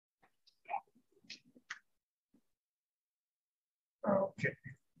Okay.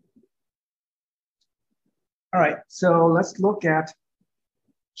 All right, so let's look at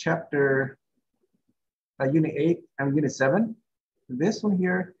chapter unit 8 and unit 7. This one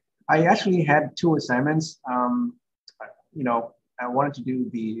here, I actually had 2 assignments. I wanted to do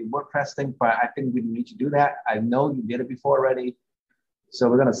the WordPress thing, but I think we need to do that. I know you did it before already. So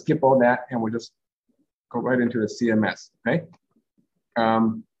we're gonna skip all that and we'll just go right into the CMS, okay?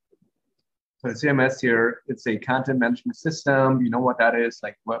 So the CMS here, it's a content management system. You know what that is,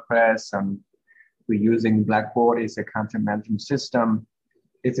 like WordPress. We're using Blackboard. It's a content management system.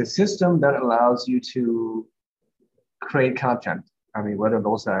 It's a system that allows you to create content. I mean, whether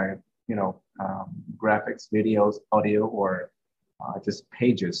those are, graphics, videos, audio, or just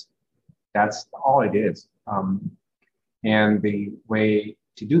pages. That's all it is. And the way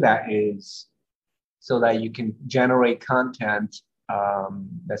to do that is so that you can generate content,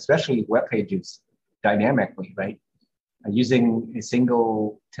 especially web pages, dynamically, right? Using a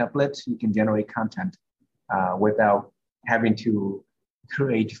single template, you can generate content without having to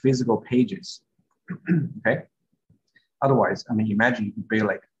create physical pages, okay? Otherwise, I mean, imagine you could create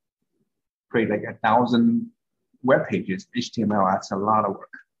like 1,000 web pages, HTML, that's a lot of work.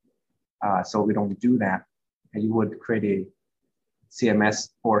 So we don't do that. And you would create a CMS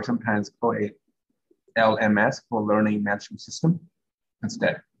or sometimes call it LMS for Learning Management System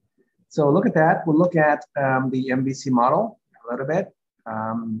instead. So look at that. We'll look at the MVC model a little bit.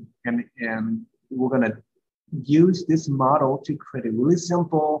 And we're going to use this model to create a really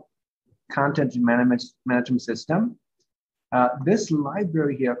simple content management system. This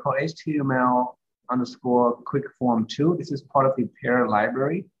library here called HTML_QuickForm2. This is part of the pair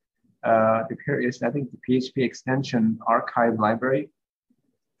library. The pair is, I think, the PHP extension archive library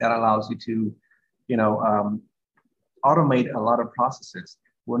that allows you to, automate a lot of processes.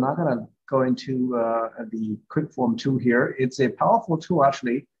 We're not going to go into the QuickForm2 here. It's a powerful tool,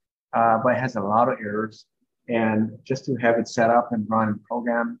 actually, but it has a lot of errors. And just to have it set up and run and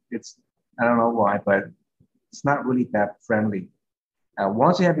program, I don't know why, but it's not really that friendly.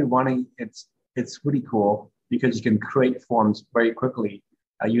 Once you have it running, it's really cool because you can create forms very quickly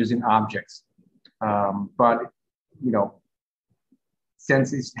using objects. But,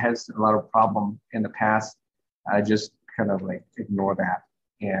 since it has a lot of problem in the past, I just kind of ignore that.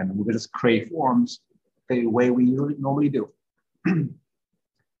 And we'll just create forms the way we normally do.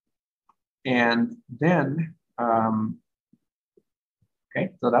 And then, okay,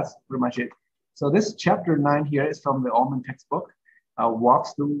 so that's pretty much it. So this chapter 9 here is from the Allman textbook,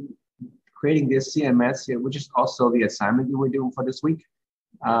 walks through creating this CMS here, which is also the assignment you were doing for this week.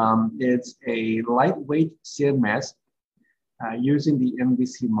 It's a lightweight CMS using the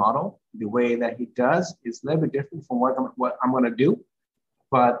MVC model. The way that he does is a little bit different from what I'm gonna do,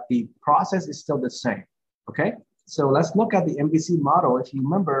 but the process is still the same, okay? So let's look at the MVC model. If you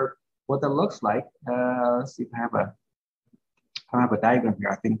remember what that looks like, let's see if I have a diagram here,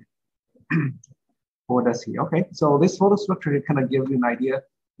 I think. What does he? Okay, so this photo structure kind of gives you an idea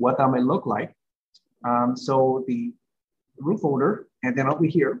what that might look like. So the root folder, and then over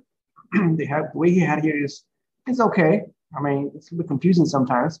here, the way he had here is okay. I mean, it's a bit confusing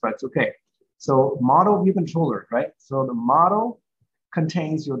sometimes, but it's okay. So model view controller, right? So the model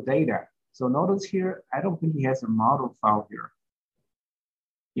contains your data. So notice here, I don't think he has a model file here.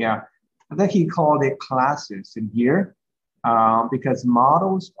 Yeah, I think he called it classes in here because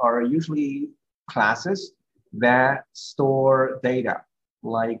models are usually classes that store data.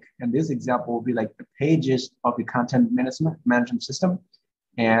 Like in this example would be like the pages of the content management system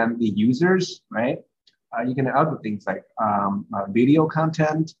and the users, right? You can add things like video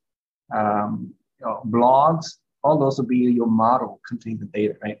content, blogs, all those will be your model containing the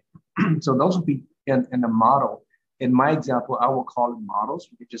data, right? So those will be in the model. In my example, I will call it models.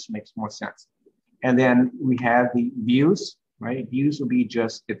 It just makes more sense. And then we have the views, right? Views will be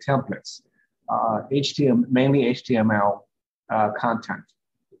just the templates, mainly HTML content.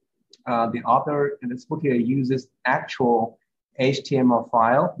 The author in this book here uses actual HTML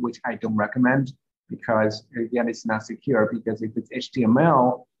file, which I don't recommend because again, it's not secure because if it's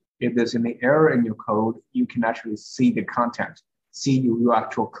HTML, if there's any error in your code, you can actually see the content, see your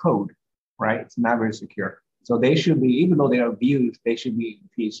actual code, right? It's not very secure. So they should be, even though they are views, they should be in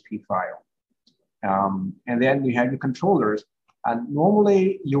PHP file. And then you have your controllers.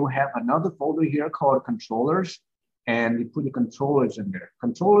 Normally you have another folder here called controllers, and you put the controllers in there.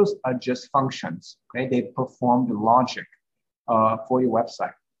 Controllers are just functions, okay? They perform the logic for your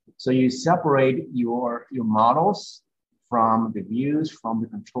website. So you separate your models from the views, from the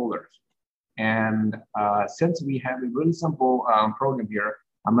controllers. And since we have a really simple program here,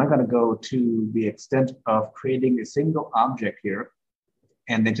 I'm not gonna go to the extent of creating a single object here.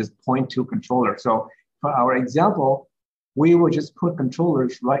 and then just point to a controller. So for our example, we will just put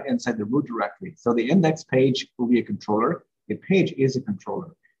controllers right inside the root directory. So the index page will be a controller. The page is a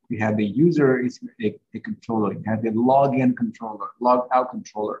controller. We have the user is a controller. You have the login controller, log out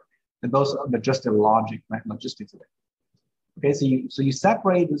controller. And those are just the logic, right? Logistics of it. Okay, so you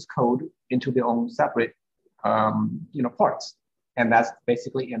separate this code into their own separate parts. And that's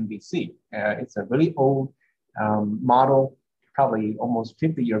basically MVC. It's a really old model, probably almost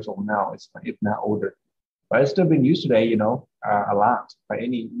 50 years old now, if not older. But it's still being used today, a lot by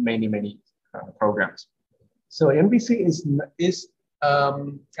many programs. So MVC is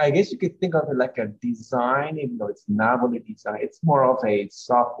I guess you could think of it like a design, even though it's not really design. It's more of a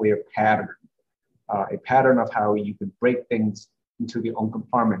software pattern, a pattern of how you can break things into their own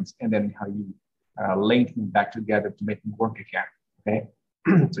compartments, and then how you link them back together to make them work again. Okay,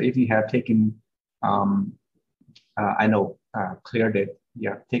 so if you have taken, I know Claire did,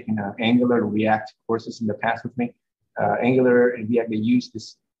 taken Angular and React courses in the past with me. Angular and React, they use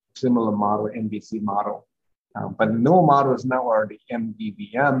this similar model, MVC model. But no models now are the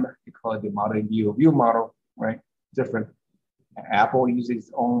MVVM. They call it the model view model, right? Different. Apple uses its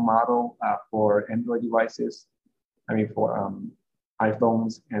own model for Android devices. For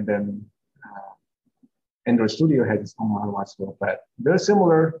iPhones, and then Android Studio has its own model as well. But very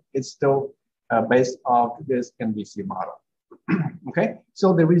similar. It's still based off this MVC model. Okay,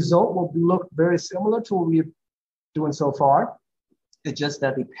 so the result will look very similar to what we're doing so far. It's just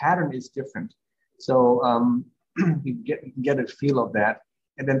that the pattern is different. So you get a feel of that.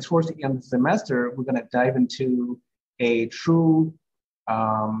 And then towards the end of the semester, we're going to dive into a true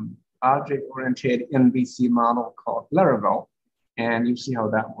object-oriented MVC model called Laravel, and you see how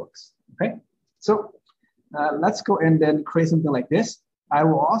that works. Okay, so let's go and then create something like this. I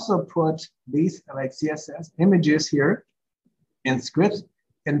will also put these like CSS images here and scripts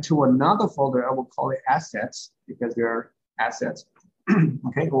into another folder. I will call it assets, because they're assets.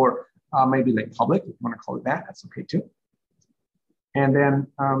 Okay, or maybe like public, if you want to call it that, that's okay too. And then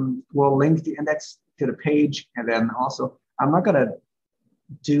we'll link the index to the page. And then also, I'm not gonna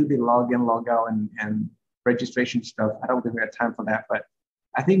do the login, logout, and registration stuff. I don't think we have time for that, but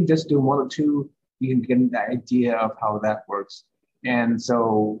I think just do one or two, you can get the idea of how that works. And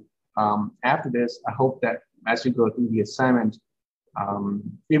so after this, I hope that as you go through the assignment,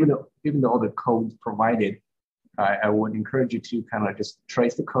 even though all the code provided, I would encourage you to kind of just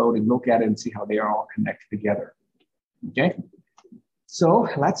trace the code and look at it and see how they are all connected together. Okay, so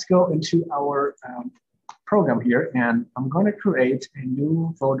let's go into our program here, and I'm going to create a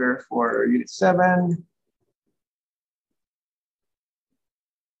new folder for Unit 7.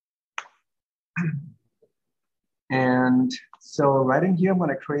 And so right in here, I'm going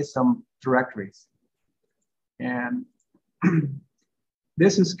to create some directories. And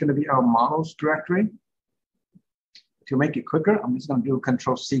this is going to be our models directory. To make it quicker, I'm just going to do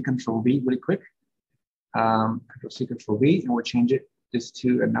Control-C, Control-V really quick. Control-C, Control-V, and we'll change it just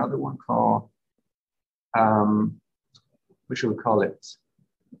to another one called, what should we call it?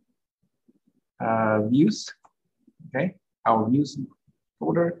 Views, okay? Our views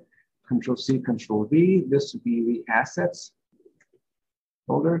folder, Control-C, Control-V. This would be the assets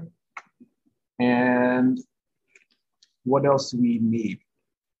folder. And what else do we need?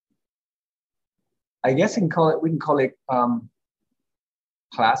 I guess we can call it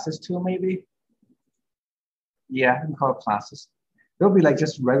classes too, maybe. Yeah, I can call it classes. It'll be like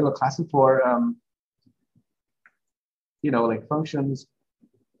just regular classes for, like functions.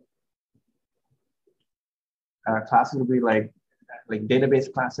 Classes will be like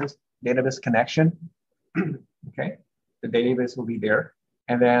database classes, database connection. Okay, the database will be there.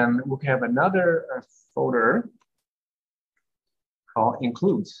 And then we'll have another folder called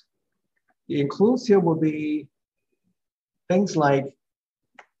includes. The includes here will be things like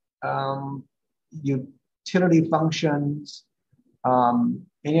utility functions,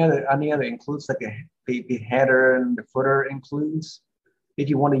 any other includes, like the header and the footer includes. If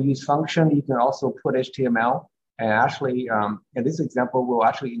you want to use function, you can also put HTML. And actually, in this example, we'll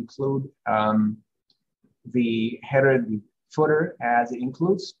actually include the header and the footer as it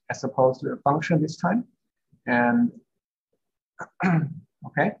includes, as opposed to a function this time. And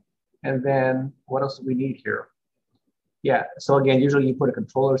okay. And then what else do we need here? Yeah, so again, usually you put a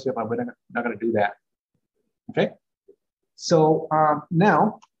controller here, but we're not going to do that. Okay, so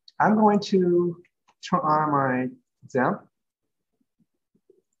now I'm going to turn on my exam,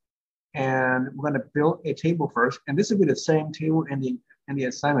 and we're going to build a table first. And this will be the same table in the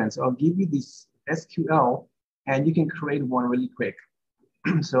assignment. So I'll give you this SQL, and you can create one really quick.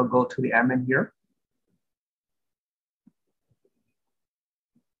 So go to the admin here.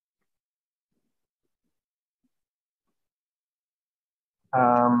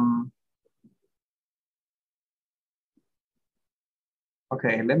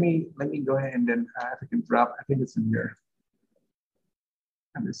 Okay, let me go ahead and then if I can drop, I think it's in here.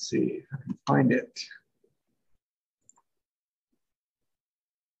 Let me see if I can find it.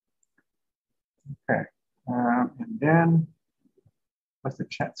 Okay, and then what's the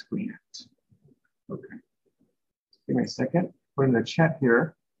chat screen at? Okay, give me a second. Put in the chat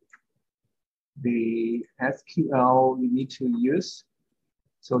here the SQL you need to use.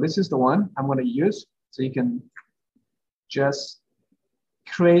 So this is the one I'm going to use. So you can just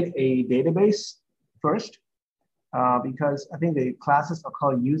create a database first, because I think the classes are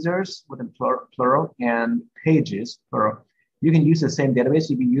called users with a plural and pages plural. You can use the same database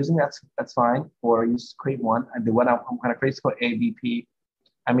you've been using, that's fine, or you just create one. And the one I'm going to create is called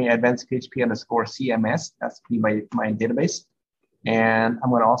advanced PHP underscore CMS. That's my database. And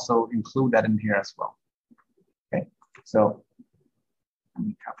I'm going to also include that in here as well. Okay, so let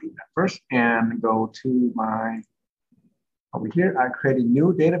me copy that first and go to my, over here, I create a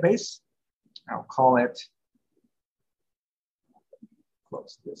new database. I'll call it,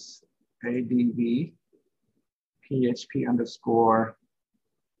 close this, ADV PHP underscore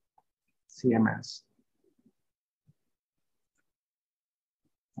CMS.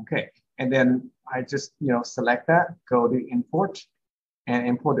 Okay, and then I just select that, go to import, and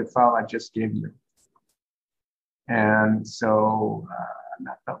import the file I just gave you. And so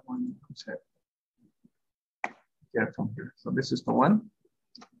not that one. Get it from here. So this is the one,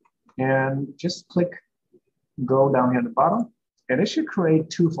 and just click, go down here at the bottom, and it should create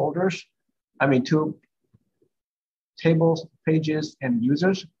two folders. Two tables, pages, and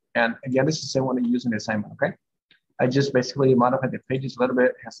users. And again, this is the same one I use in the assignment. Okay. I just basically modified the pages a little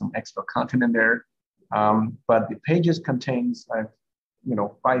bit, has some extra content in there. But the pages contains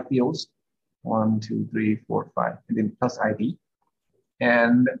 5 fields, 1, 2, 3, 4, 5, and then plus ID.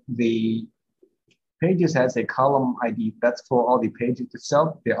 And the pages has a column ID. That's for all the pages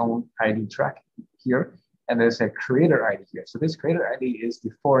itself, their own ID track here. And there's a creator ID here. So this creator ID is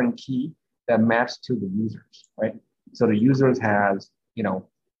the foreign key that maps to the users, right? So the users has,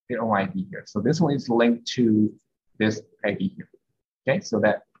 their own ID here. So this one is linked to this ID here. Okay, so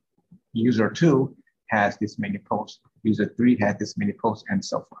that user 2 has this many posts, user 3 has this many posts, and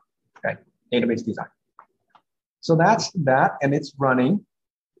so forth. Okay, database design. So that's that, and it's running.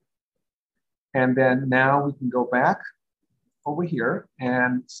 And then now we can go back over here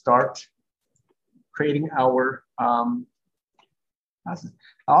and start creating our classes.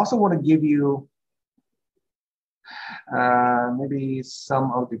 I also want to give you maybe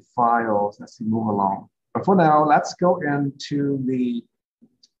some of the files. Let's see, move along. But for now, let's go into the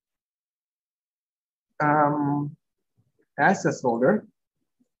assets folder,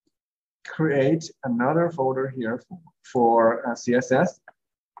 create another folder here for CSS.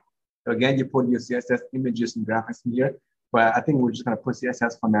 So again, you put your CSS images and graphics in here, but I think we're just going to put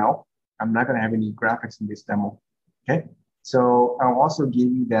CSS for now. I'm not going to have any graphics in this demo. Okay, so I'll also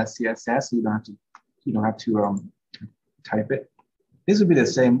give you that CSS. So you don't have to type it. This would be the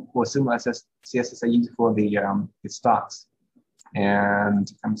same or similar as CSS I use for the stocks.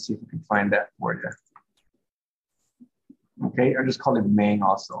 And let me see if we can find that for you. Okay, I just call it main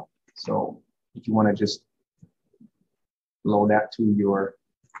also. So if you want to just load that to your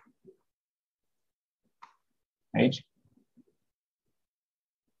page.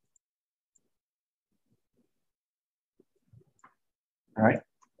 All right,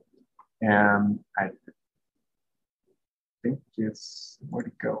 and I think it's, where'd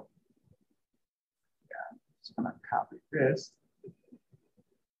it go? Yeah, I'm just gonna copy this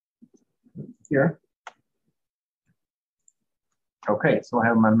here. Okay, so I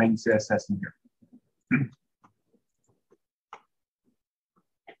have my main CSS in here.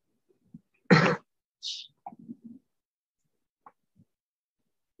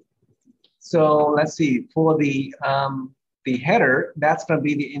 So let's see, for the header, that's going to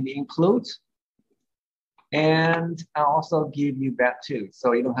be in the includes. And I'll also give you that too,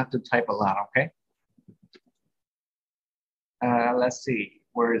 so you don't have to type a lot, okay? Let's see,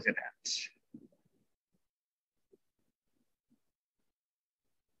 where is it at?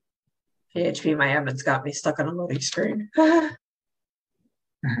 PHP, my admin's got me stuck on a loading screen. Yeah.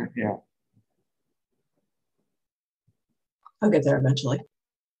 I'll get there eventually.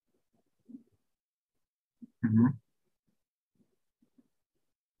 Mm-hmm.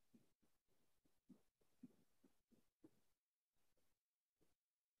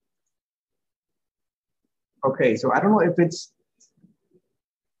 Okay, so I don't know if it's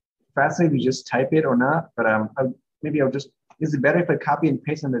faster if you just type it or not, but maybe I'll just, is it better if I copy and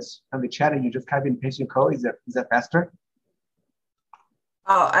paste on the chat and you just copy and paste your code? Is that faster?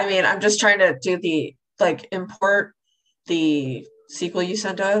 Oh, I mean, I'm just trying to do the import the SQL you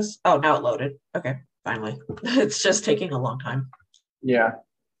sent us? Oh, now it loaded. Okay, finally. It's just taking a long time. Yeah.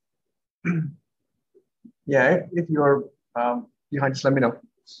 Yeah, if you're behind, just let me know.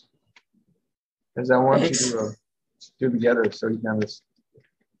 Because I want Thanks. you to do together so you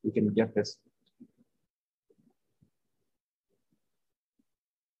can get this.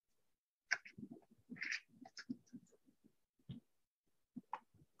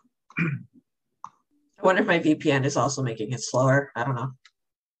 I wonder if my VPN is also making it slower. I don't know.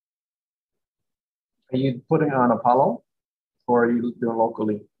 Are you putting on Apollo or are you doing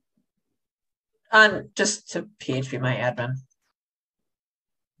locally? Just to PHP my admin.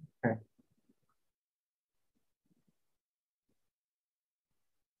 Okay.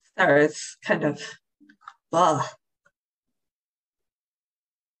 Sorry, it's kind of blah.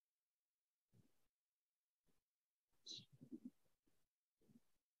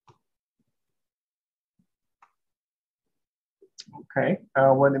 Okay.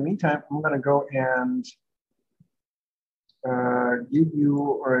 Well, in the meantime, I'm going to go and give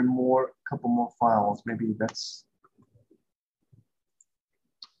you a couple more files. Maybe let's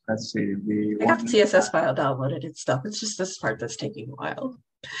see. I got the CSS file downloaded and stuff. It's just this part that's taking a while.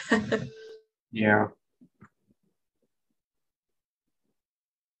 Yeah.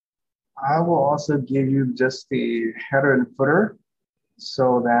 I will also give you just the header and footer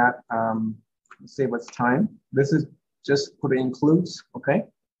so that save us time. This is just put includes, okay?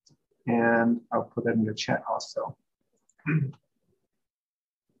 And I'll put that in the chat also.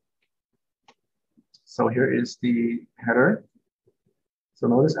 So here is the header. So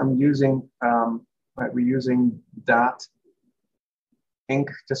notice I'm using, we're using .inc,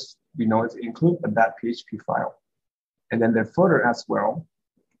 just we know it's include a .php file. And then the footer as well.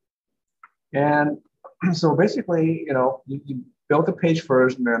 And so basically, you know, you build the page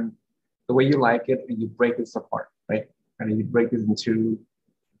first and then the way you like it and you break this apart, right? And you break it into,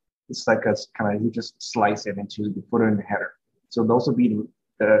 it's like a kind of, you just slice it into the footer and the header. So those will be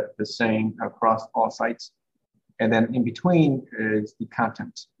the same across all sites. And then in between is the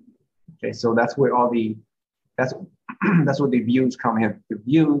content. Okay, so that's where all that's where the views come in. The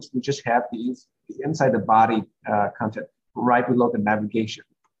views, we just have the inside the body content right below the navigation.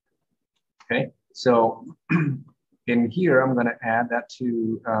 Okay, so in here, I'm gonna add that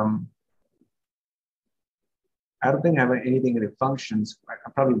to, I don't think I have anything in the functions. I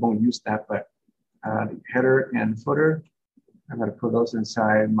probably won't use that, but the header and footer, I'm gonna put those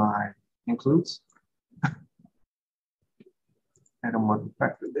inside my includes. I don't want to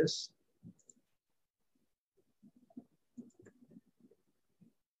factor this.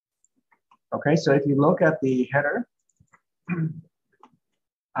 Okay, so if you look at the header,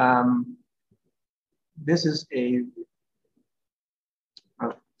 this is a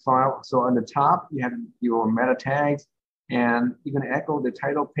file. So on the top, you have your meta tags, and you can echo the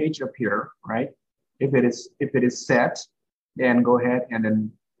title page up here, right? If it is set, then go ahead and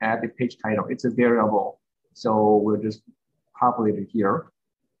then add the page title. It's a variable, so we'll just populate it here.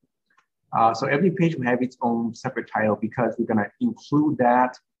 So every page will have its own separate title because we're gonna include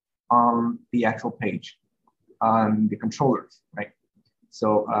that on the actual page, on the controllers, right?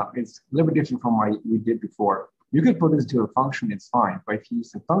 So it's a little bit different from what we did before. You could put this to a function, it's fine. But if you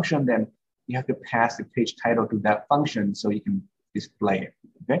use a function, then you have to pass the page title to that function so you can display it,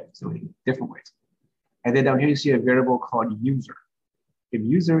 okay? So in different ways. And then down here, you see a variable called user. If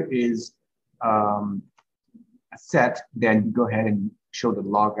user is set, then you go ahead and show the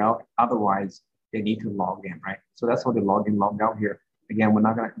log out. Otherwise, they need to log in, right? So that's what the log in, log out here. Again, we're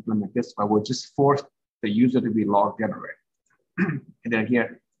not gonna implement this, but we'll just force the user to be logged in already. And then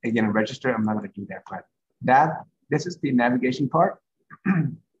here, again, register, I'm not gonna do that, but this is the navigation part.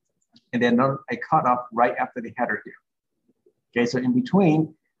 And then I cut off right after the header here. Okay, so in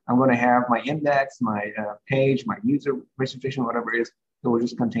between, I'm gonna have my index, my page, my user registration, whatever it is, it will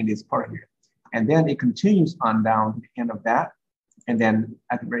just contain this part here. And then it continues on down to the end of that. And then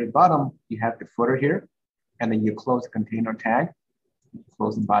at the very bottom, you have the footer here. And then you close the container tag,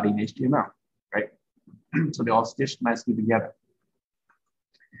 close the body in HTML, right? So they all stitched nicely together.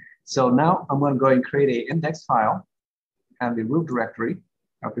 So now I'm going to go and create an index file and the root directory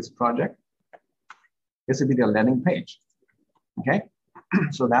of this project. This will be the landing page. Okay,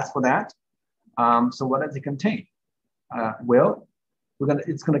 so that's for that. So what does it contain? Well,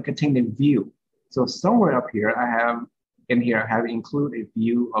 it's going to contain a view. So somewhere up here, I have include a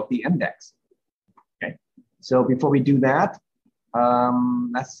view of the index. Okay, so before we do that,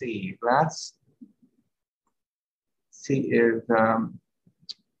 let's see if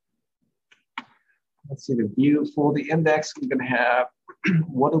let's see the view for the index. We're going to have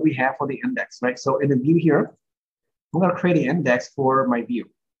what do we have for the index, right? So in the view here, I'm going to create an index for my view.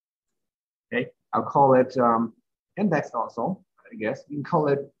 Okay, I'll call it index also. I guess you can call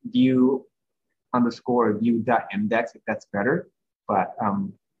it view underscore view.index if that's better, but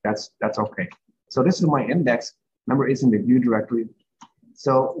that's okay. So this is my index. Remember, it's in the view directory.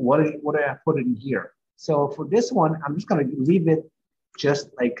 So what do I put in here? So for this one, I'm just going to leave it just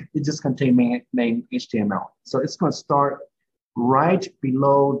like it just contains main HTML. So it's going to start right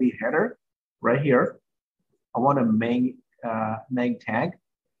below the header, right here. I want a main tag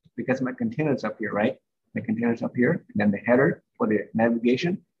because my container is up here, right? My container is up here, and then the header for the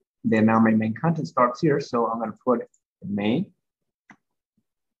navigation. Then now my main content starts here, so I'm going to put the main,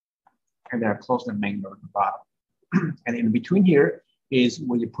 and then I close the main node at the bottom. And in between here is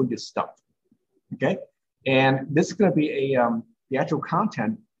where you put your stuff. Okay, and this is going to be a the actual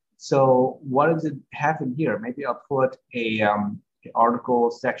content. So what does it have in here? Maybe I'll put a article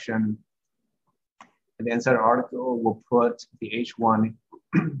section. And the inside article, we'll put the H1,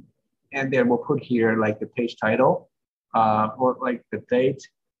 and then we'll put here like the page title, or like the date,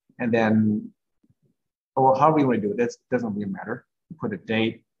 and then, or however you want to do it. That doesn't really matter. Put a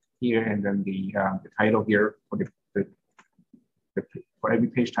date here, and then the title here for for every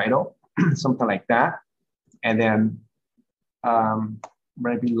page title, something like that. And then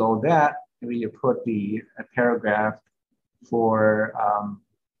right below that, maybe you put a paragraph for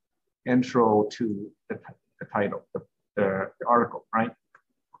intro to the title, the article, right?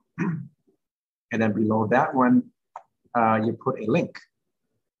 And then below that one, you put a link.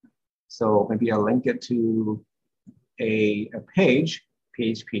 So maybe I'll link it to a page,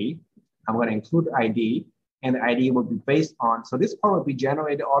 PHP. I'm going to include ID, and the ID will be based on, so this part will be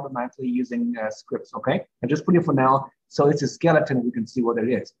generated automatically using scripts, okay? I just put it for now, so it's a skeleton, we can see what it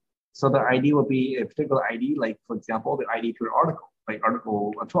is. So the ID will be a particular ID, like for example, the ID to the article, like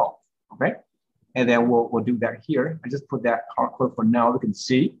article 12, okay? And then we'll do that here. I just put that code for now, we can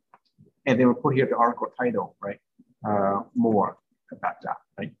see. And then we'll put here the article title, right? More about that,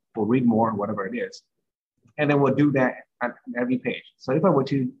 right? We'll read more, whatever it is. And then we'll do that on every page. So if I were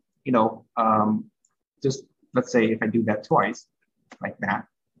to, you know, just let's say if I do that twice, like that.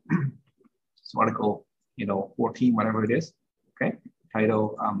 So article, you know, 14, whatever it is, okay?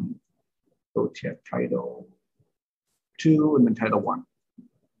 Title, go check title 2 and then title 1.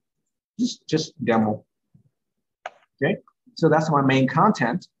 Just demo, okay? So that's my main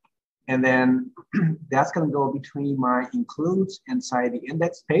content. And then that's gonna go between my includes inside the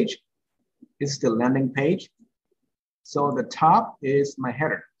index page. This is the landing page. So the top is my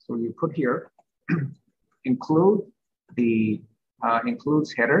header. So you put here, include the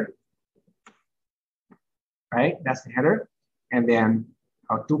includes header, right? That's the header. And then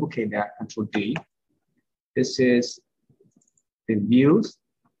I'll duplicate that, Control D. This is the views.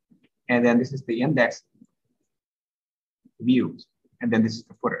 And then this is the index views. And then this is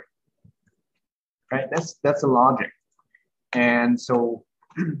the footer. Right? That's the logic. And so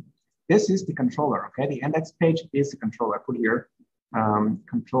this is the controller, okay? The index page is the controller. I put here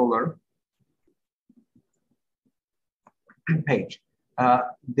controller page.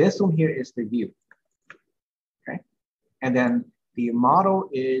 This one here is the view, okay? And then the model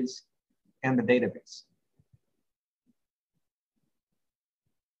is in the database.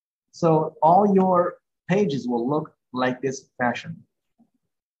 So all your pages will look like this fashion.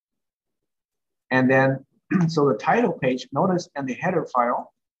 And then, so the title page, notice in the header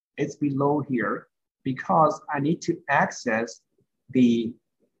file, it's below here because I need to access the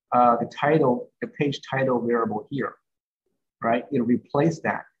title, the page title variable here, right? It'll replace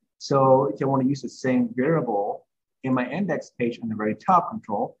that. So if I want to use the same variable in my index page on the very top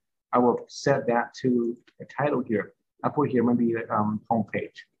control, I will set that to the title here. I put here maybe home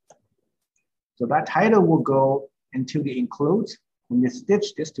page. So that title will go into the includes. When you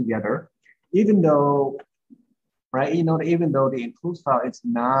stitch this together, even though, right, you know, even though the includes file it's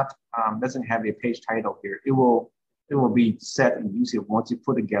not doesn't have a page title here, it will be set and use it once you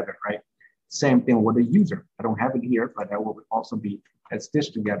put it together, right? Same thing with the user. I don't have it here, but that will also be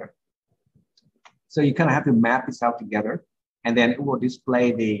stitched together. So you kind of have to map this out together, and then it will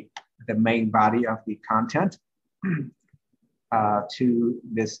display the main body of the content to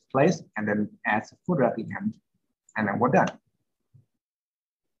this place, and then adds a footer at the end, and then we're done.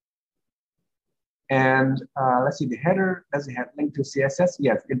 And let's see, the header, does it have link to CSS?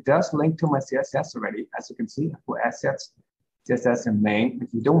 Yes, it does link to my CSS already. As you can see, for assets, CSS and main.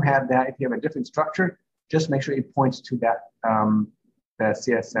 If you don't have that, if you have a different structure, just make sure it points to that, the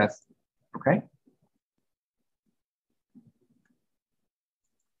CSS, okay?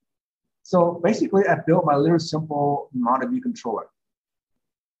 So basically, I built my little simple model view controller,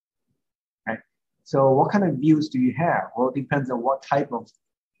 right? So what kind of views do you have? Well, it depends on what type of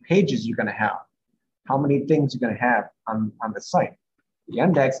pages you're going to have, how many things you're going to have on the site. The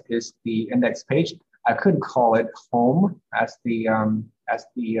index is the index page. I could call it home as the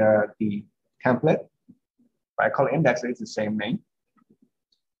template. But I call it index, it's the same name.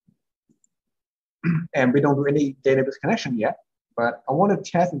 And we don't do any database connection yet, but I want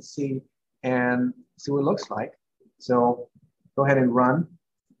to test and see what it looks like. So go ahead and run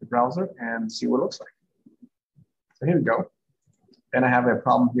the browser and see what it looks like. So here we go. Then I have a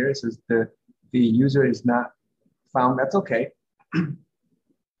problem here. It says the user is not found. That's okay.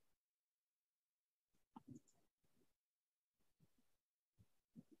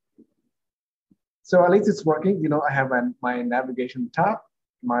 So at least it's working. You know, I have my navigation top,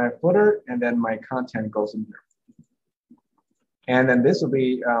 my footer, and then my content goes in here. And then this will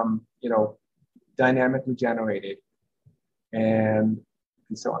be, you know, dynamically generated and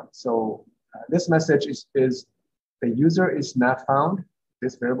so on. So this message is the user is not found,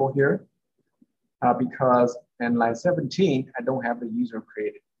 this variable here, because in line 17, I don't have the user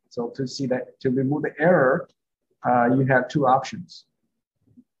created. So to see that, to remove the error, you have two options.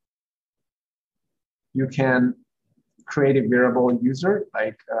 You can create a variable user,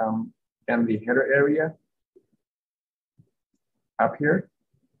 like in the header area up here.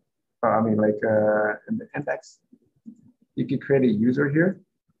 I mean, like in the index, you can create a user here.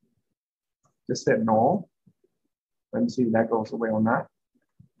 Just set null. Let me see if that goes away or not.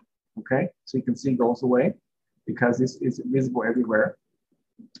 Okay, so you can see it goes away because this is visible everywhere.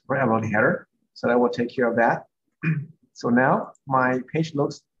 Right about the header. So that will take care of that. So now my page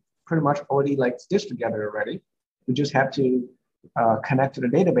looks pretty much already like stitched together already. We just have to connect to the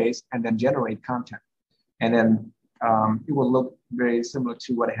database and then generate content. And then it will look very similar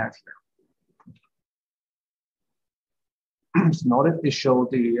to what I have here. So notice it shows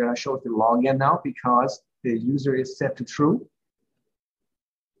the login now because the user is set to true.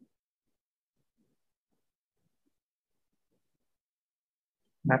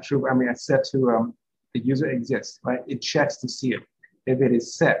 Not true, I mean, I set to the user exists, right? It checks to see it. If it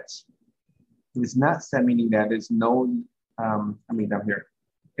is set, if it's not set, meaning that there's no, I mean down here,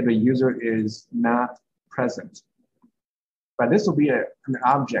 if a user is not present. But this will be an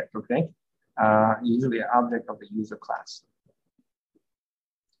object, okay? Usually an object of the user class.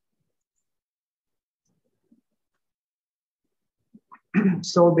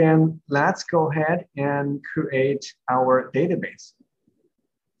 So then let's go ahead and create our database.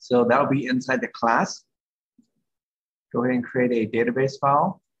 So that'll be inside the class. Go ahead and create a database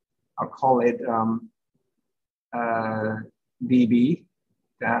file. I'll call it db.php.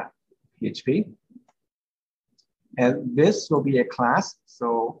 And this will be a class,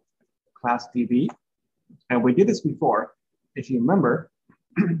 so class db. And we did this before. If you remember,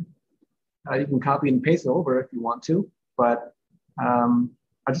 you can copy and paste over if you want to, but I'm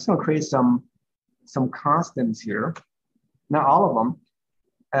just gonna create some constants here. Not all of them.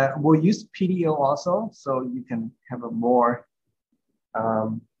 We'll use PDO also, so you can have a more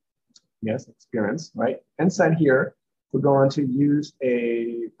experience, right? Inside here, we're going to use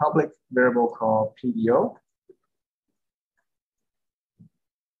a public variable called PDO.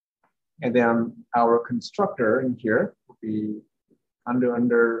 And then our constructor in here will be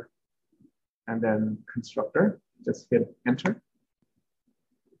under, and then constructor. Just hit enter.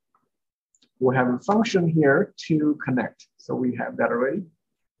 We'll have a function here to connect. So we have that already.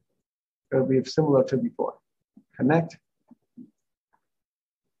 It'll be similar to before. Connect.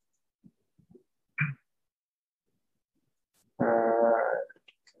 I'm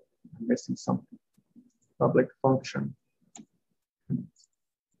missing something. Public function.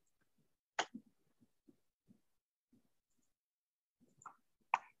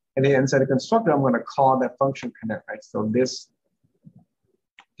 And then inside the constructor, I'm going to call that function connect, right? So this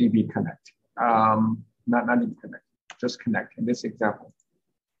db connect, not db connect, just connect in this example.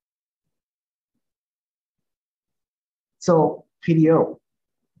 So PDO,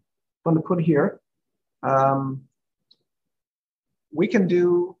 I'm going to put here, we can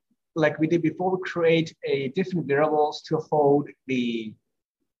do like we did before, we create a different variables to hold the,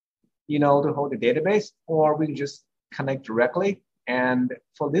 to hold the database, or we can just connect directly. And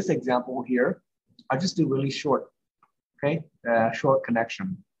for this example here, I'll just do really short, okay, short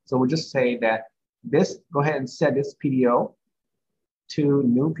connection. So we'll just say that this, go ahead and set this PDO to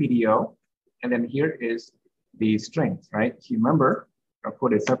new PDO, and then here is the strings, right? If you remember, I'll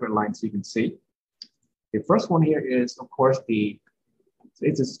put a separate line so you can see. The first one here is, of course,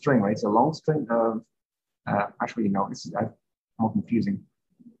 it's a string, right? It's a long string of, actually, no, this is more confusing.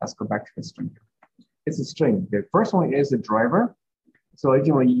 Let's go back to the string. It's a string. The first one is the driver. So if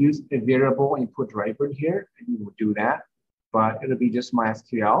you want to use a variable and you put driver in here, you will do that, but it'll be just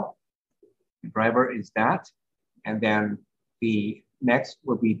MySQL. The driver is that, and then the next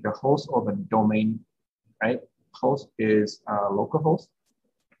will be the host of a domain, right? Host is localhost.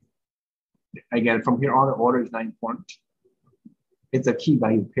 Again, from here on, the order is not important. It's a key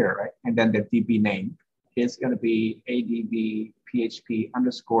value pair, right? And then the DB name is going to be ADB PHP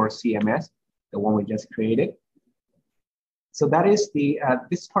underscore CMS, the one we just created. So that is the,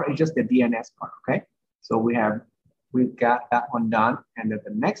 this part is just the DNS part, okay? So we've got that one done. And then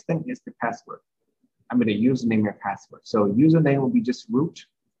the next thing is the password. I mean, the username and password. So username will be just root.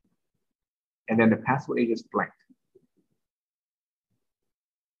 And then the password is just blank.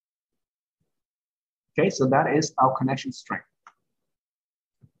 Okay, so that is our connection string.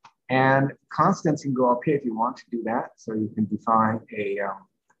 And constants can go up here if you want to do that. So you can define a,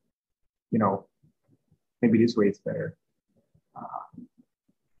 you know, maybe this way it's better.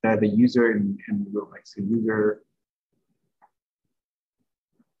 The user and like so user.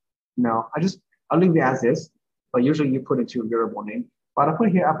 No, I'll leave it as is, but usually you put it to a variable name. But I put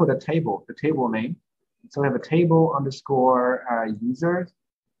here, I put a table, the table name. So we have a table underscore user.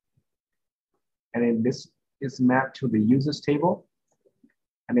 And then this is mapped to the users table.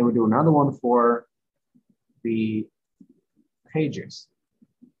 And then we'll do another one for the pages.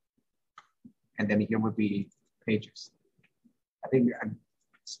 And then here would be pages. I think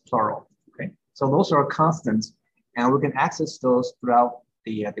it's plural, okay? So those are constants, and we can access those throughout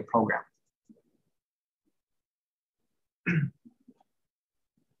the program.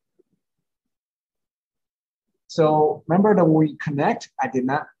 So remember that when we connect, I did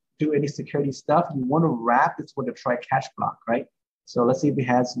not do any security stuff. You want to wrap this with a try catch block, right? So let's see if it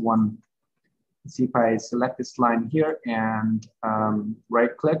has one. Let's see if I select this line here and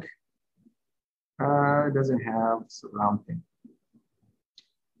right click. It doesn't have surrounding.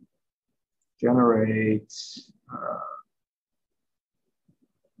 Generate.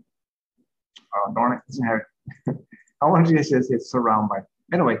 Oh, darn it, it doesn't have it. I want to just say surround by.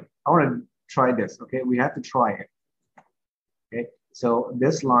 Anyway, I want to try this, okay? We have to try it, okay? So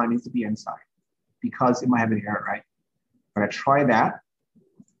this line needs to be inside because it might have an error, right? When I try that,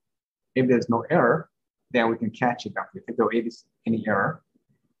 if there's no error, then we can catch it up if there is any error.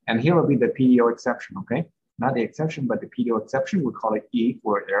 And here will be the PDO exception, okay? Not the exception, but the PDO exception, we call it E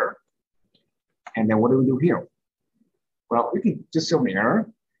for error. And then what do we do here? Well, we can just show me error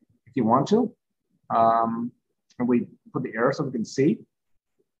if you want to. And we put the error so we can see.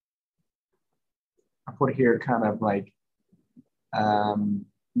 I put here kind of like,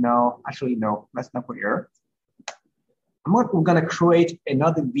 no, actually, no, let's not put error. We're gonna create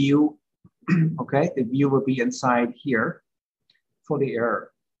another view, okay? The view will be inside here for the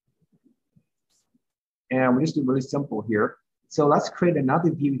error. And we just do really simple here. So let's create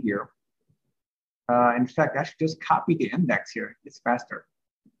another view here. In fact, I should just copy the index here. It's faster.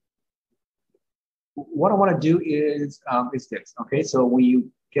 What I want to do is this, okay? So when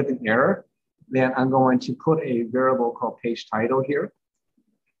you get an error, then I'm going to put a variable called page title here.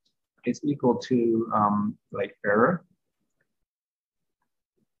 It's equal to like error.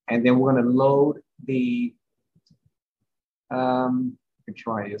 And then we're going to load the,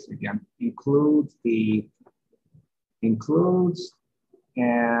 try this again, includes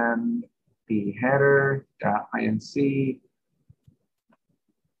and the header.inc.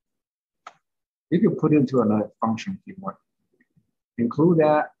 You can put into another function if you want. Include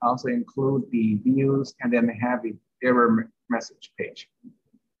that, also include the views, and then have the error message page.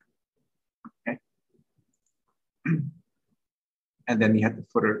 Okay. And then you have the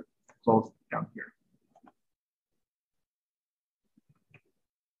footer close down here.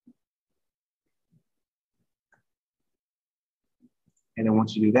 And then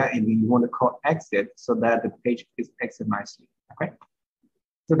once you do that, and then you want to call exit so that the page is exit nicely. Okay.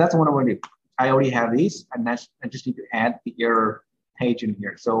 So that's what I want to do. I already have these, and I just need to add the error page in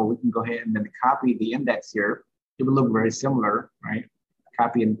here. So we can go ahead and then copy the index here. It will look very similar, right?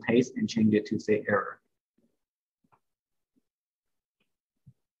 Copy and paste and change it to say error.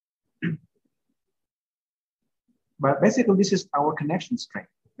 But basically, this is our connection string,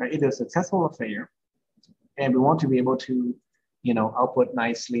 right? It is a successful affair, and we want to be able to, you know, output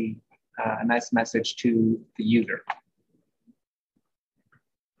nicely a nice message to the user.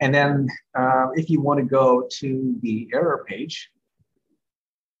 And then if you want to go to the error page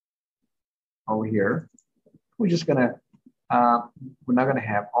over here, we're just gonna, we're not gonna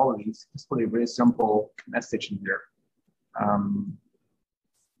have all of these. Just put a very simple message in here.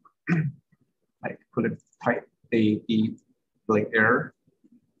 Like put it, type the like error,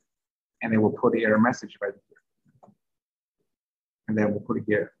 and then we'll put the error message right here. and then we'll put it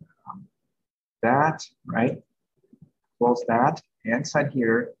here. That, right? Close that. Inside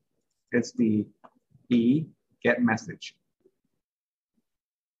here is the E get message.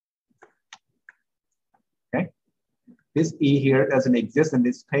 Okay. This E here doesn't exist in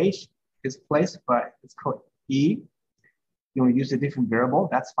this page, this place, but it's called E. You want to use a different variable,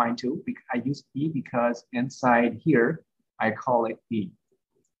 that's fine too. I use E because inside here, I call it E.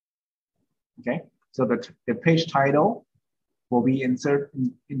 Okay, so the page title will be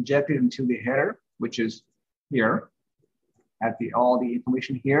injected into the header, which is here, at all the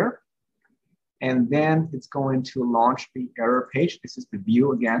information here. And then it's going to launch the error page. This is the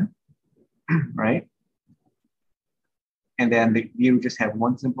view again, right? And then the view just have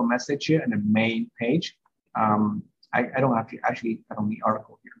one simple message here and the main page. I don't have to actually put on the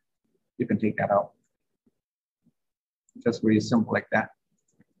article here. You can take that out. Just really simple like that.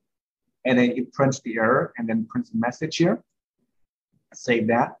 And then it prints the error and then prints the message here. Save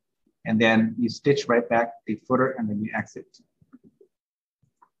that. And then you stitch right back the footer and then you exit.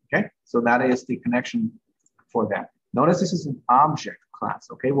 Okay, so that is the connection for that. Notice this is an object class.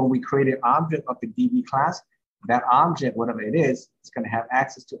 Okay, when we create an object of the DB class, that object, whatever it is, it's going to have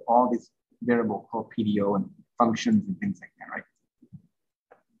access to all these variables called PDO and functions and things like that, right?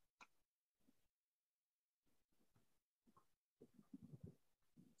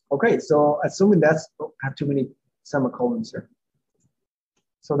 Okay, so assuming that's, oh, I have too many semicolons here.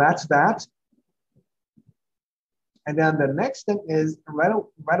 So that's that. And then the next thing is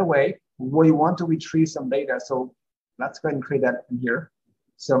right away, we want to retrieve some data. So let's go ahead and create that in here.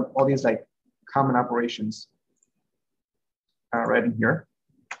 So all these like common operations right in here.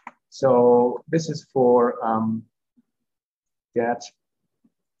 So this is for get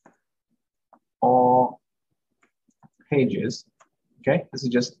all pages. Okay, this is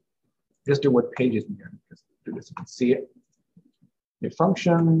just do with pages in here. Just do this, you can see it. The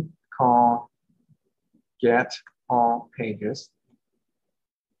function called get all pages.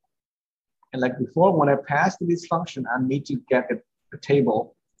 And like before, when I pass to this function, I need to get the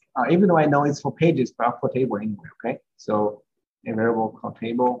table, even though I know it's for pages, but I'll put table anyway, okay? So a variable called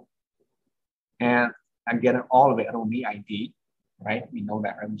table, and I'm getting all of it. I don't need ID, right? We know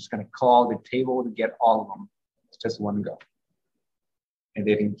that. I'm just gonna call the table to get all of them. It's just one go. And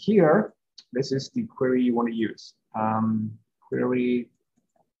then in here, this is the query you want to use. Query,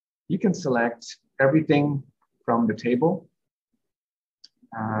 you can select everything from the table.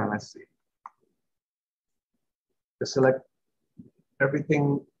 Let's see. Just select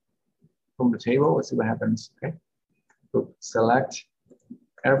everything from the table. Let's see what happens. Okay. So select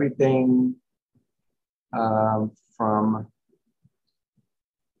everything from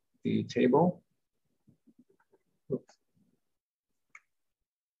the table. Oops.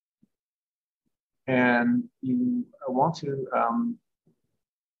 And you want to, you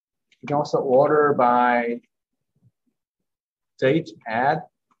can also order by date add.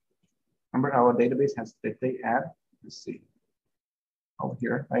 Remember our database has the date add. Let's see. Over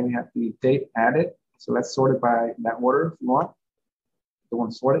here, right? We have the date added. So let's sort it by that order if you want. If you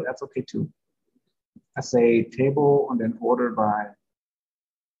want to sort it, that's okay too. I say table and then order by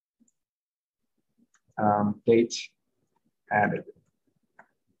date added.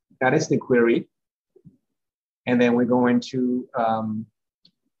 That is the query. And then we're going to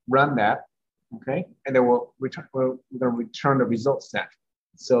run that, okay? And then we're going to return the result set.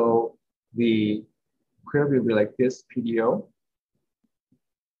 So the query will be like this: PDO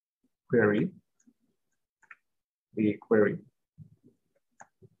query, the query.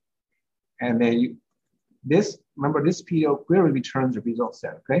 And then remember this PDO query returns a result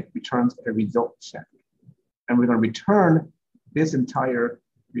set, okay? Returns a result set. And we're going to return this entire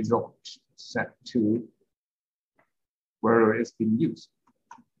result set to where it's being used.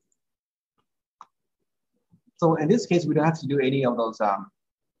 So in this case, we don't have to do any of those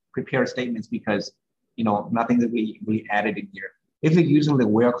prepare statements because, you know, nothing that we added in here. If you're using the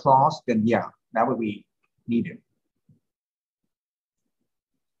where clause, then yeah, that would be needed.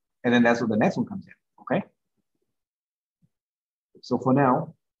 And then that's where the next one comes in, okay? So for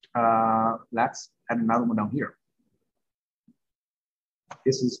now, let's add another one down here.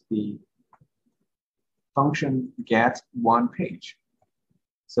 This is the function get one page.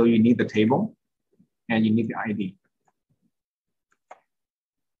 So you need the table and you need the ID.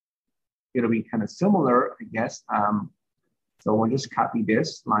 It'll be kind of similar, I guess. So we'll just copy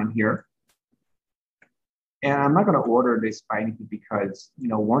this line here. And I'm not going to order this by anything because, you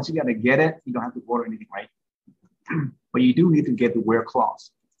know, once you got to get it, you don't have to order anything, right? But you do need to get the where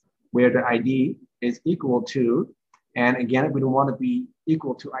clause, where the ID is equal to, and again, we don't want to be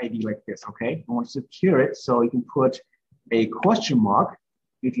equal to ID like this, okay? We want to secure it so you can put a question mark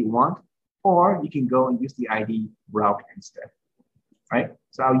if you want, or you can go and use the ID route instead, right?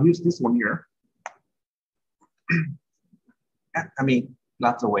 So I'll use this one here. I mean,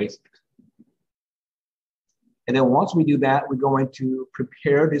 lots of ways. And then once we do that, we're going to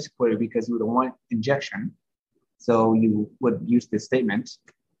prepare this query because we don't want injection. So you would use this statement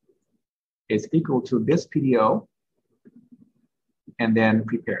is equal to this PDO and then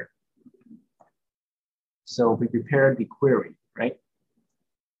prepare. So we prepare the query, right?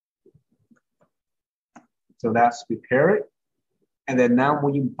 So that's prepare it. And then now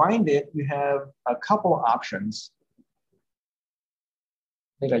when you bind it, you have a couple of options.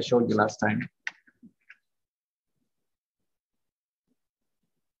 I think I showed you last time.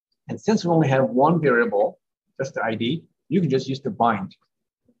 And since we only have one variable, just the ID, you can just use the bind,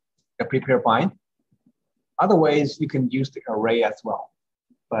 the prepare bind. Other ways, you can use the array as well.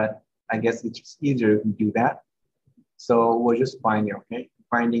 But I guess it's just easier to do that. So we'll just bind it, okay?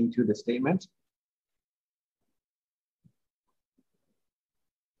 Binding to the statement.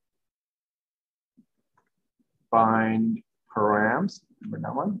 Bind params, remember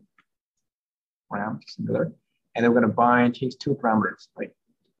that one? Param, singular. And then we're gonna bind takes two parameters, right?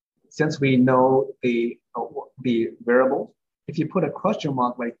 Since we know the variable, if you put a question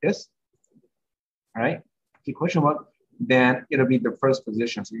mark like this, all right? If you question mark, then it'll be the first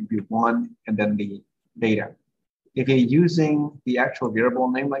position. So it'll be 1 and then the data. If you're using the actual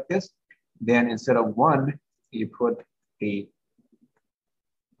variable name like this, then instead of 1, you put a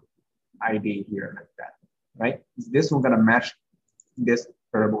ID here like that, right? This one's gonna match this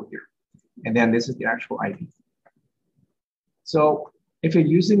variable here. And then this is the actual ID. So if you're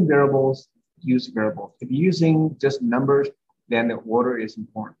using variables, use variables. If you're using just numbers, then the order is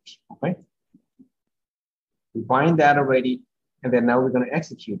important, okay? We bind that already, and then now we're gonna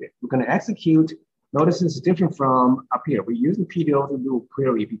execute it. We're gonna execute, notice it's different from up here. We use the PDO to do a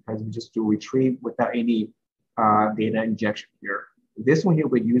query because we just do retrieve without any data injection here. This one here,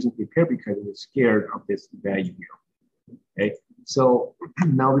 we're using prepare because we're scared of this value here, okay? So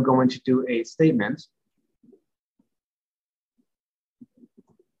now we're going to do a statement,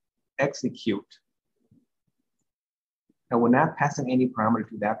 execute. And we're not passing any parameter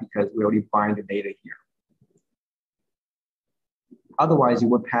to that because we already bind the data here. Otherwise, you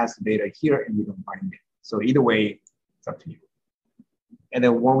would pass the data here and you don't bind it. So either way, it's up to you. And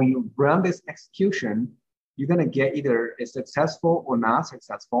then when we run this execution, you're gonna get either a successful or not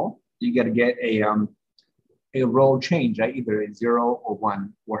successful. You gotta get a row change, right? Either a 0 or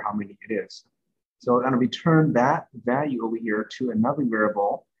 1 or how many it is. So I'm gonna return that value over here to another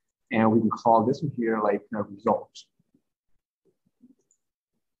variable, and we can call this one here like the result.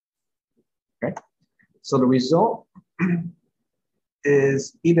 Okay, so the result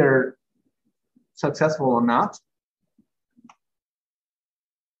is either successful or not.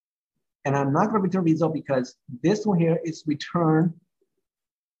 And I'm not going to return result because this one here is return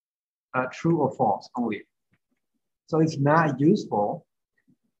true or false only. So it's not useful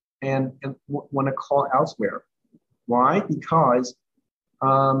and want to call elsewhere. Why? Because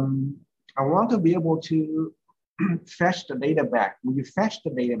I want to be able to fetch the data back. When you fetch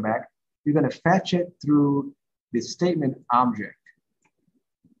the data back, you're going to fetch it through the statement object.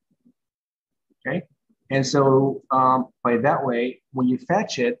 Okay, and so by that way, when you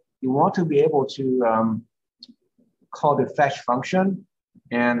fetch it, you want to be able to call the fetch function,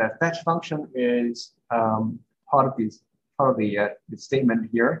 and the fetch function is part of the statement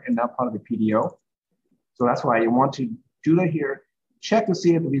here and not part of the PDO. So that's why you want to do that here. Check to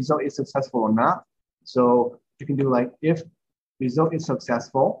see if the result is successful or not. So you can do like if result is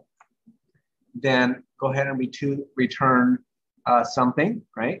successful, then go ahead and return something,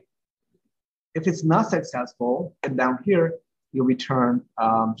 right? If it's not successful, then down here, you return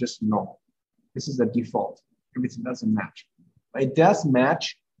just null. This is the default if it doesn't match. If it does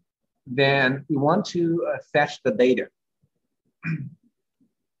match, then we want to fetch the data.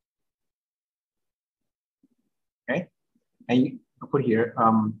 Okay, and you put here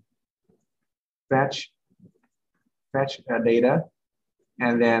fetch data,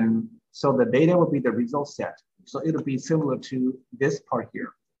 and then so the data will be the result set. So it'll be similar to this part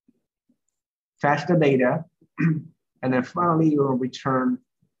here. Fetch the data, and then finally you will return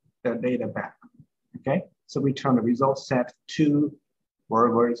the data back. Okay, so return the result set to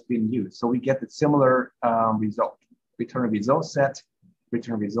wherever it's being used. So we get the similar result. Return a result set,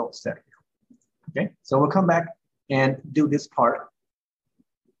 return a result set. Okay, so we'll come back and do this part.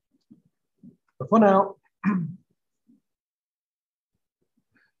 But for now,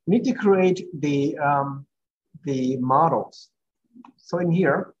 we need to create the models. So in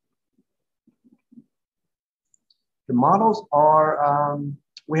here, The models are,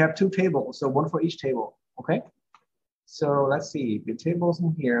 we have two tables, so one for each table, okay? So let's see, the tables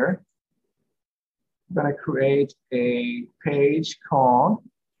in here, I'm gonna create a page called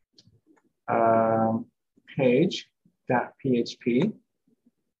page.php.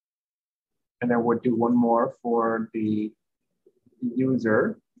 And then we'll do one more for the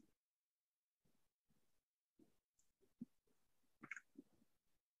user.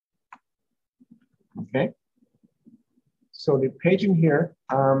 Okay. So the paging here,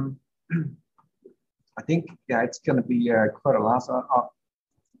 I think, yeah, it's going to be quite a lot. So I'll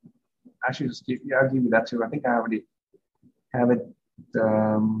actually just I'll give you that too. I think I already have it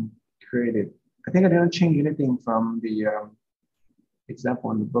created. I think I didn't change anything from the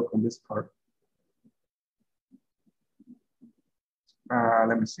example in the book on this part.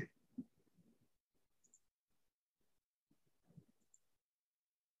 Let me see.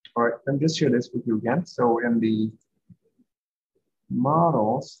 All right, let me just share this with you again. So in the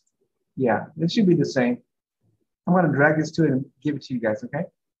models, yeah, this should be the same. I'm going to drag this to it and give it to you guys, okay?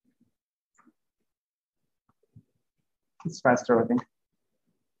 It's faster, I think.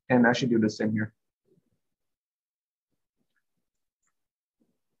 And I should do the same here.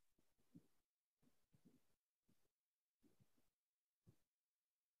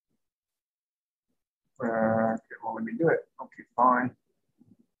 Okay, well, let me do it. Okay, fine.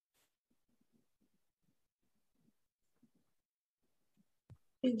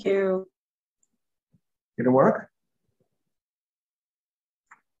 Thank you. Did it work?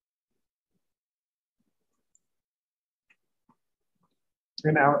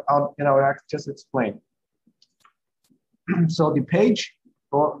 And I'll just explain. So the page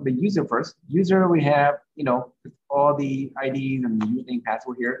for the user first. User, we have, all the IDs and the username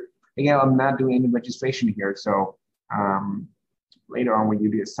password here. Again, I'm not doing any registration here. So later on when you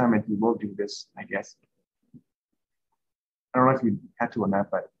do the assignment, you will do this, I guess. I don't know if you had to or not,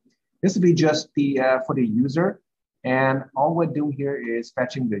 but this will be just the for the user. And all we're doing here is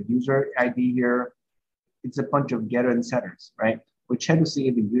fetching the user ID here. It's a bunch of getter and setters, right? We check to see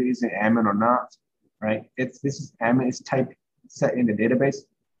if the user is an admin or not, right? This is admin is type set in the database.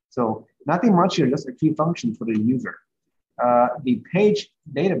 So nothing much here, just a key function for the user. The page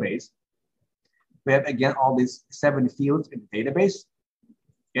database, we have again all these 7 fields in the database.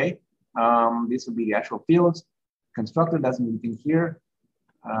 Okay, this will be the actual fields. Constructor doesn't do anything here.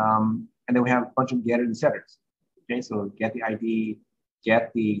 And then we have a bunch of getter and setters. Okay, so get the ID,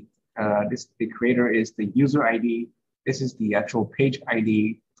 get the the creator is the user ID. This is the actual page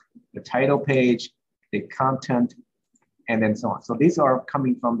ID, the title page, the content, and then so on. So these are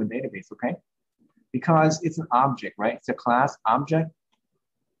coming from the database, okay? Because it's an object, right? It's a class object.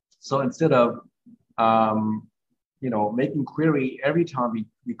 So instead of making query every time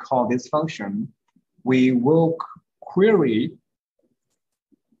we call this function, we will query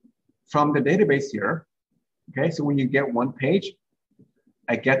from the database here. Okay, so when you get one page,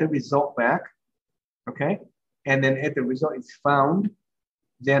 I get the result back. Okay, and then if the result is found,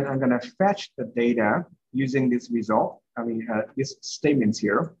 then I'm gonna fetch the data using this result. These statements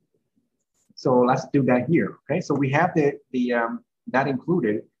here. So let's do that here. Okay, so we have that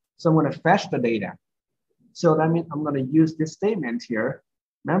included. So I'm gonna fetch the data. So that means I'm gonna use this statement here.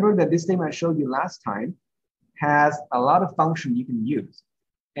 Remember that this statement I showed you last time has a lot of function you can use.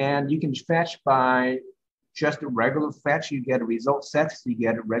 And you can fetch by just a regular fetch, you get a result set, so you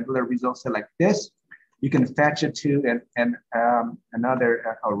get a regular result set like this. You can fetch it to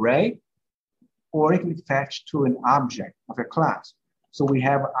another array, or you can fetch to an object of a class. So we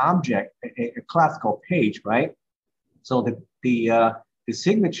have an object, a class called page, right? So the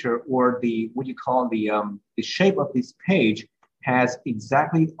signature or what you call the shape of this page has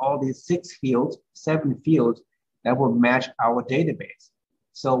exactly all these 7 fields that will match our database.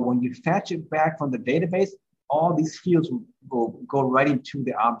 So when you fetch it back from the database, all these fields will go right into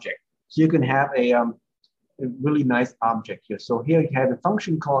the object. So you can have a really nice object here. So here you have a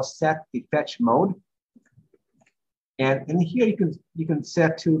function called set the fetch mode. And here you can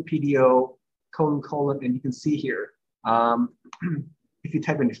set to PDO : and you can see here, if you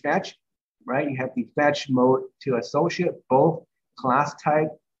type in fetch, right, you have the fetch mode to associate both class type,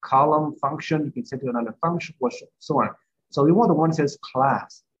 column, function. You can set to another function, or so on. So we want the one that says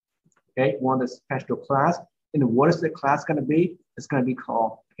class. Okay, we want the special class. And what is the class going to be? It's going to be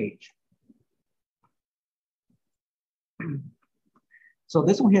called page. So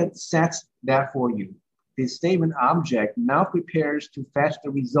this one here sets that for you. The statement object now prepares to fetch the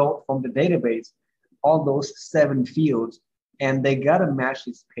result from the database, all those 7 fields, and they got to match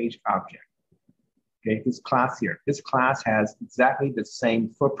this page object. Okay, this class here. This class has exactly the same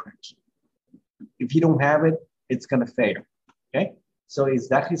footprint. If you don't have it, it's going to fail. Okay, so it's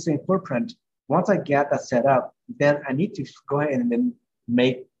exactly the same footprint. Once I get that set up, then I need to go ahead and then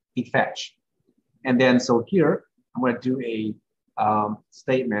make the fetch. And then so here, I'm going to do a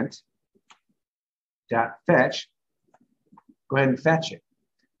statement that fetch. Go ahead and fetch it.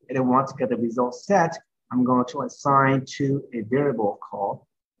 And then once I get the result set, I'm going to assign to a variable called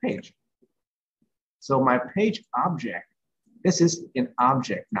page. So my page object, this is an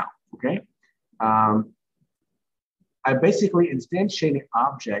object now, okay? I basically instantiate an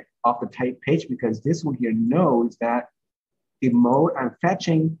object of the type page because this one here knows that the mode I'm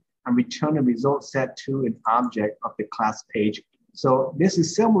fetching and return a result set to an object of the class page. So this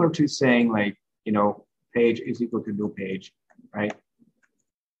is similar to saying like, you know, page is equal to new page, right?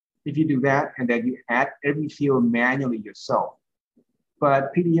 If you do that and then you add every field manually yourself.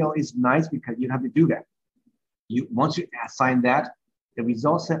 But PDL is nice because you don't have to do that. Once you assign that, the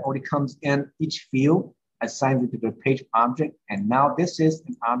result set already comes in each field, assigns it to the page object, and now this is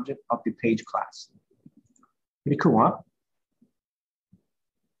an object of the page class. Pretty cool, huh?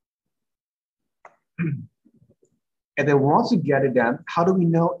 And then once you get it done, how do we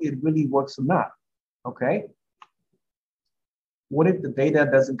know it really works or not? Okay. What if the data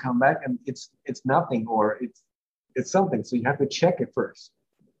doesn't come back and it's nothing or it's something? So you have to check it first.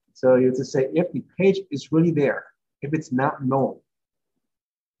 So you have to say if the page is really there, if it's not null.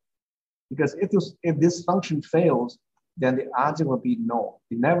 Because if this function fails, then the object will be null.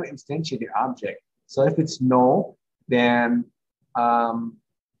 You never instantiate the object. So if it's null, then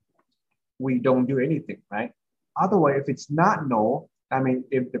we don't do anything, right? Otherwise, if it's not null, I mean,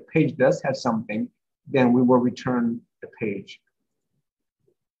 if the page does have something, then we will return the page.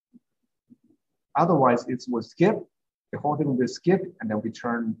 Otherwise, it will skip, the whole thing will skip, and then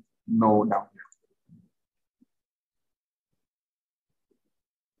return null down here.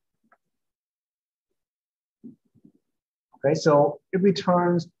 Okay, so it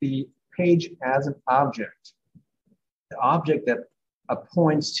returns the page as an object, the object that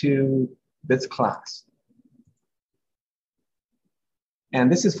points to this class. And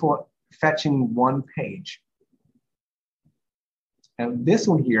this is for fetching one page. And this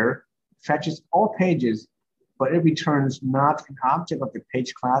one here fetches all pages, but it returns not an object of the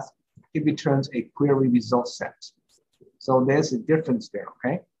page class, it returns a query result set. So there's a difference there,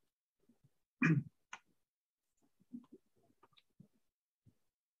 okay?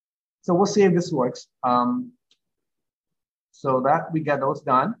 So we'll see if this works. So that we got those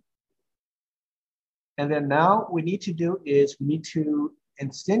done. And then now we need to do is we need to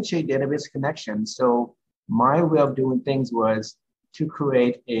instantiate database connection. So my way of doing things was to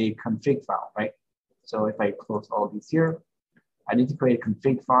create a config file, right? So if I close all these here, I need to create a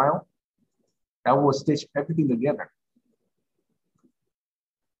config file that will stitch everything together.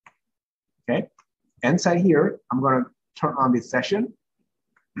 Okay, inside here, I'm gonna turn on this session.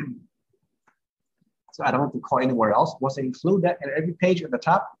 So I don't have to call anywhere else. Once I include that at every page at the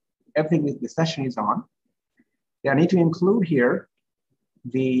top, everything is, the session is on. Yeah, I need to include here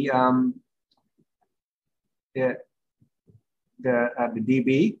the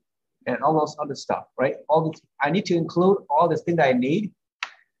DB and all those other stuff, right? All this, I need to include all the things that I need.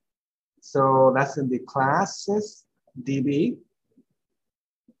 So that's in the classes DB.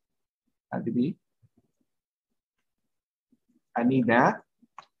 DB. I need that.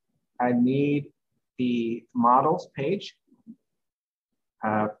 I need the models page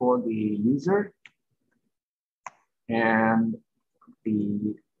for the user and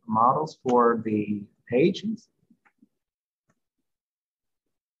the models for the pages.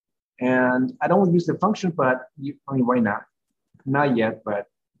 And I don't use the function, but I mean, why not? Not yet, but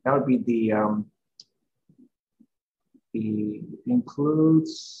that would be the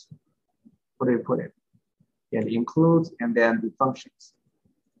includes, where do you put it? Yeah, the includes and then the functions.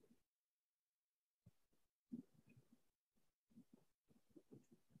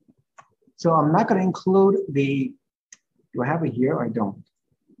 So I'm not going to include the, do I have it here or I don't?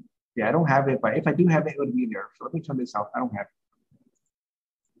 Yeah, I don't have it, but if I do have it, it would be there. So let me turn this off. I don't have it.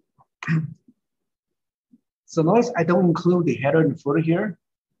 So notice I don't include the header and footer here,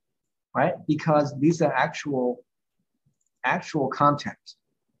 right? Because these are actual content,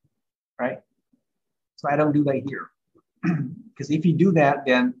 right? So I don't do that here. Because if you do that,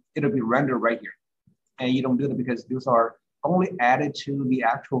 then it'll be rendered right here. And you don't do that because those are only added to the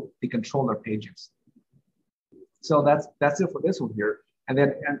controller pages. So that's it for this one here. And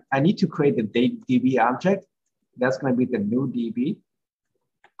then I need to create the DB object. That's going to be the new DB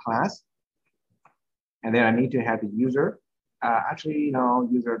class. And then I need to have the user. Actually, no,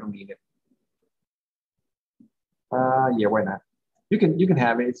 user don't need it. Yeah, why not? You can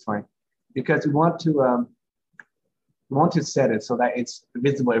have it. It's fine because we want to You want to set it so that it's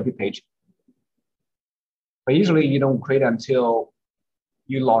visible every page. But usually you don't create until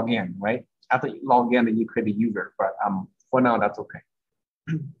you log in, right? After you log in, then you create a user. But for now, that's okay.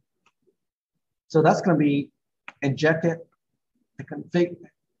 So that's going to be injected, the config,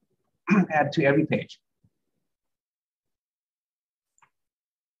 add to every page.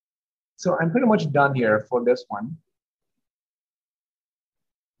 So I'm pretty much done here for this one.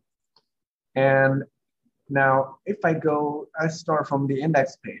 And now if I start from the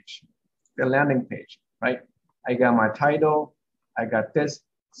index page, the landing page, right? I got my title, I got this.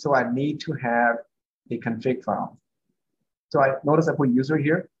 So I need to have a config file. So I notice I put user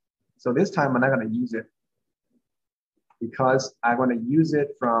here. So this time I'm not going to use it because I'm going to use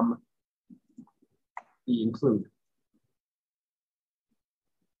it from the include.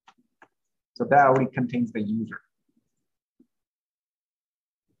 So that already contains the user.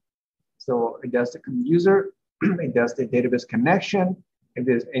 So it does the user, it does the database connection. If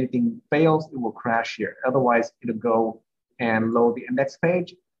there's anything fails, it will crash here. Otherwise, it'll go and load the index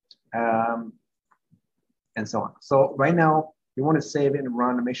page and so on. So right now, you want to save it and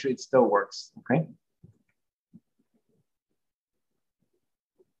run and make sure it still works, okay?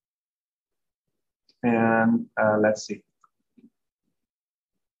 And let's see.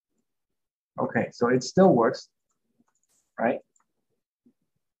 Okay, so it still works, right?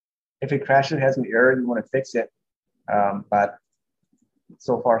 If it crashes, it has an error, you want to fix it. But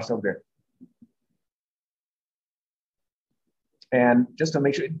so far, so good. And just to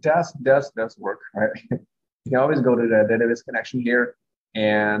make sure it does work, right? You can always go to the database connection here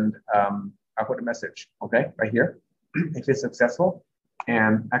and I'll put a message, okay, right here, if it's successful,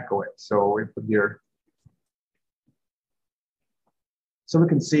 and echo it. So we put here. So we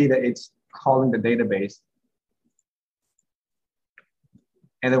can see that it's calling the database.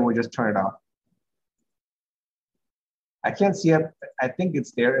 And then we'll just turn it off. I can't see it. I think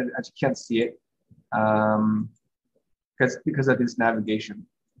it's there. I just can't see it because of this navigation.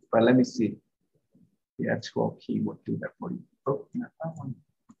 But let me see. The actual key will do that for you. Oh, not that one.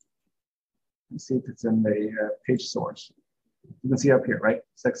 Let's see if it's in the page source. You can see up here, right?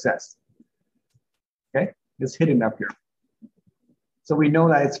 Success. Okay, it's hidden up here. So we know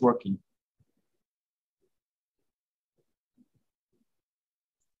that it's working.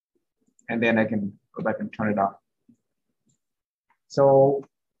 And then I can go back and turn it off. So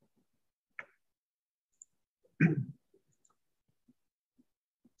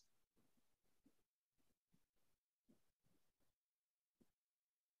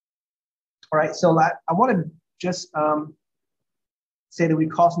all right, so I want to just say that we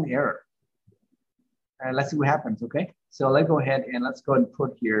caused an error. And let's see what happens, okay? So let's go ahead and let's go and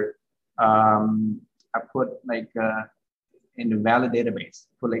put here, I put like in the valid database,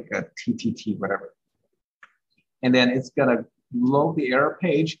 put like a TTT, whatever. And then it's gonna load the error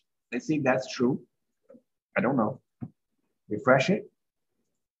page. Let's see if that's true. I don't know. Refresh it,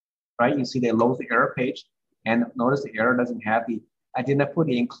 right? You see they load the error page and notice the error doesn't have the, I did not put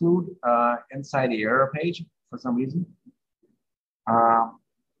the include inside the error page for some reason.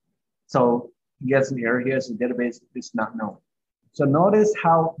 So it gets an error here, so the database is not known. So notice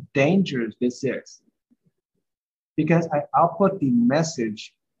how dangerous this is. Because I output the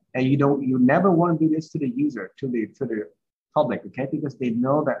message and you never want to do this to the user, to the public, okay? Because they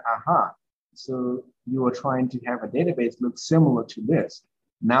know that, so you are trying to have a database look similar to this.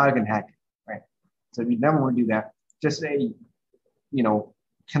 Now I can hack it, right? So you never want to do that. Just say,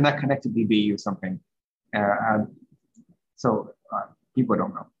 cannot connect to DB or something. So people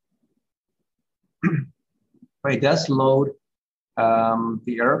don't know. But it does load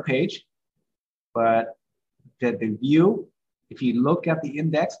the error page, but the view, if you look at the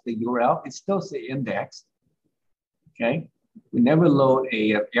index, the URL, it still says index, okay? We never load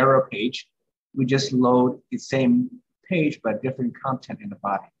a error page. We just load the same page, but different content in the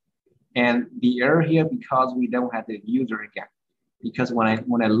body. And the error here, because we don't have the user again. Because when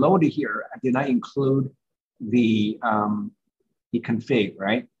I load it here, I did not include the config,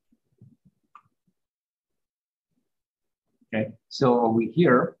 right? Okay, so over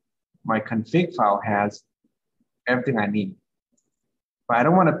here, my config file has everything I need. But I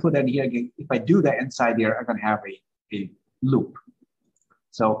don't want to put that here again. If I do that inside there, I'm going to have a loop.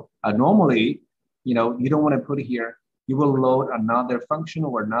 So normally, you don't want to put it here. You will load another function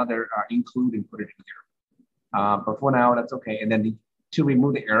or another include and put it in here. But for now, that's okay. And then to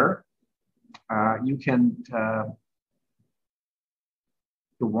remove the error, you can, the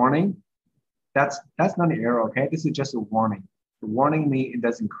warning, that's not an error, okay? This is just a warning. The warning means it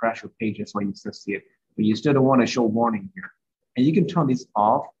doesn't crash your page, that's why you still see it. But you still don't want to show warning here. And you can turn this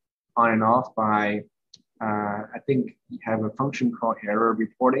off, on and off by I think you have a function called error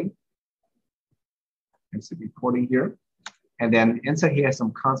reporting. It's reporting here. And then inside here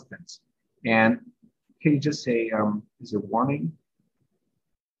some constants. And can you just say, is it warning?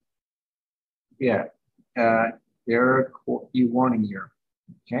 Yeah, error warning here,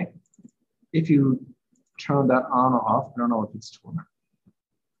 okay? If you turn that on or off, I don't know if it's turned on.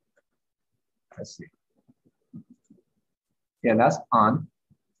 Let's see. Yeah, that's on.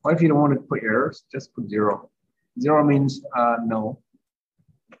 Or if you don't want to put errors, just put 0. 0 means no.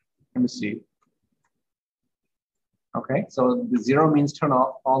 Let me see. Okay, so the 0 means turn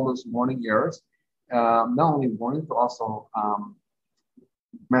off all those warning errors. Not only warnings, but also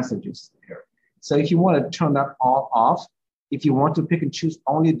messages here. So if you want to turn that all off, if you want to pick and choose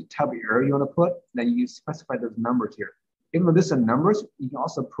only the type of error you want to put, then you specify those numbers here. Even though these are numbers, you can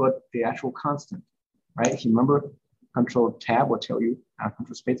also put the actual constant, right? If you remember, Control Tab will tell you,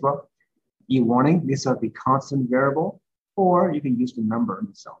 Control Spacebar, warning, these are the constant variable, or you can use the number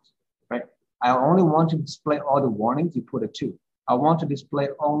themselves, right? I only want to display all the warnings, you put a 2. I want to display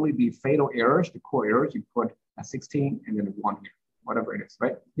only the fatal errors, the core errors, you put a 16 and then a 1 here, whatever it is,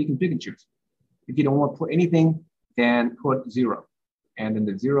 right? You can pick and choose. If you don't want to put anything, then put 0. And then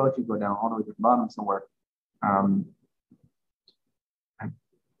the 0, if you go down all the way to the bottom somewhere,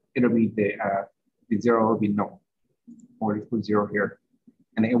 it'll be the 0 will be no. Or you put 0 here,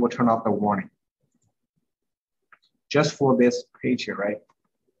 and it will turn off the warning. Just for this page here, right?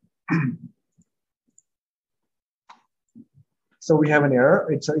 So we have an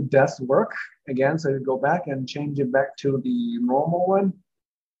error. It does work again. So you go back and change it back to the normal one.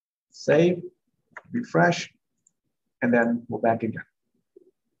 Save, refresh, and then we're back again.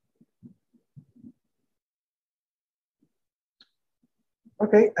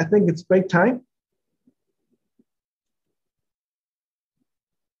 Okay, I think it's break time.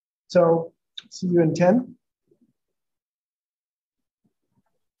 So see you in 10.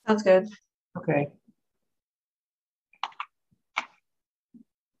 Sounds good. Okay.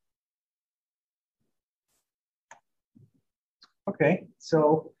 Okay,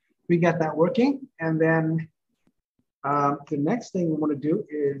 so we got that working. And then the next thing we want to do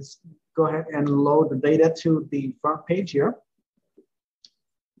is go ahead and load the data to the front page here.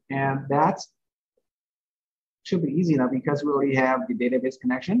 And that should be easy now because we already have the database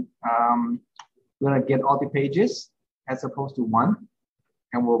connection. We're going to get all the pages as opposed to one,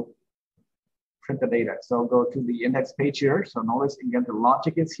 and we'll print the data. So go to the index page here. So notice again, the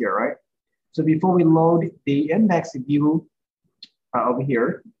logic is here, right? So before we load the index view over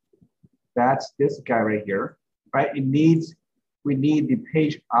here, that's this guy right here, right? We need the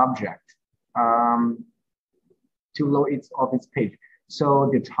page object to load its page. So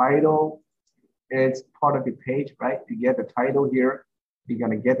the title is part of the page, right? You get the title here. You're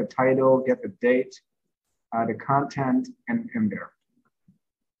gonna get the title, get the date, the content, and in there.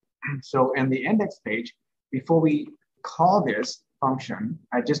 So in the index page, before we call this function,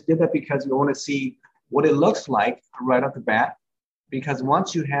 I just did that because we want to see what it looks like right off the bat. Because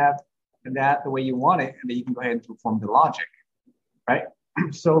once you have that the way you want it, and then you can go ahead and perform the logic, right?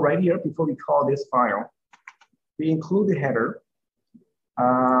 So right here, before we call this file, we include the header.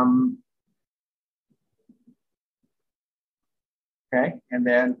 Okay, and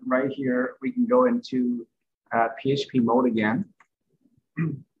then right here, we can go into PHP mode again.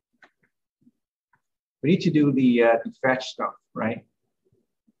 We need to do the fetch stuff, right?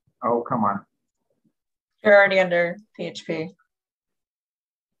 Oh, come on. You're already under PHP.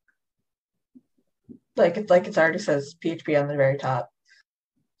 Like it already says PHP on the very top.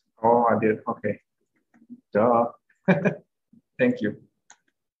 Oh, I did. Okay. Duh. Thank you.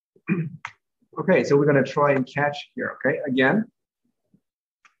 Okay, so we're gonna try and catch here. Okay, again,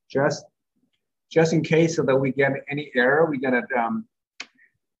 just in case so that we get any error, we're gonna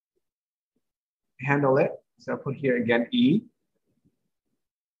handle it. So I'll put here again E.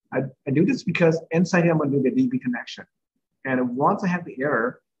 I do this because inside here I'm gonna do the DB connection, and once I have the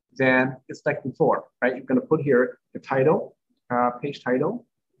error, then it's like before, right? You're gonna put here the title, page title.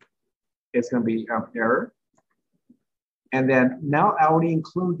 It's gonna be error. And then now I already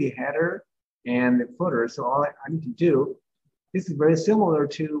include the header and the footer. So all I need to do, this is very similar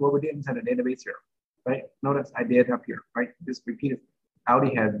to what we did inside the database here, right? Notice I did up here, right? Just repeat it. I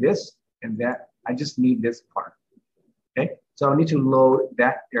already have this and that. I just need this part, okay? So I need to load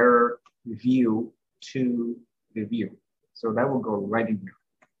that error view to the view. So that will go right in here.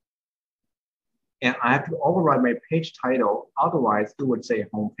 And I have to override my page title. Otherwise, it would say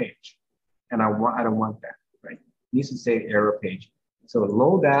home page. And I don't want that, right? It needs to say error page. So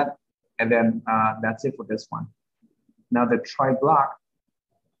load that, and then that's it for this one. Now the try block,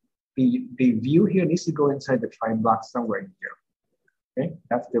 the view here needs to go inside the try block somewhere in here. Okay,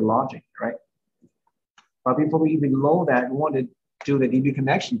 that's the logic, right? But before we even load that, we want to do the DB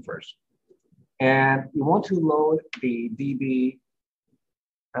connection first. And we want to load the DB.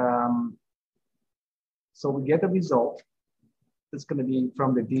 So we get the result. It's going to be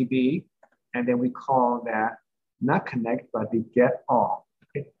from the DB. And then we call that not connect, but the get all.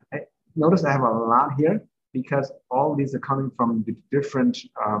 Okay. Notice I have a lot here because all these are coming from the different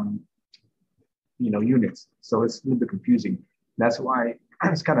units. So it's a little bit confusing. That's why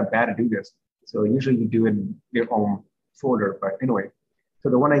it's kind of bad to do this. So usually you do it in your own folder, but anyway. So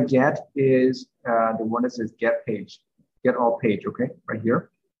the one I get is the one that says get page, get all page, okay, right here.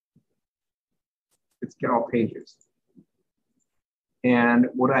 It's get all pages. And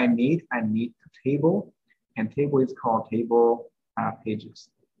what I need a table, and table is called table pages.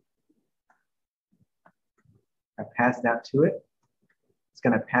 I pass that to it. It's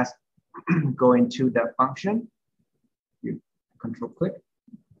gonna pass, go into that function. You control click.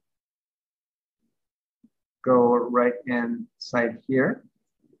 Go right inside here.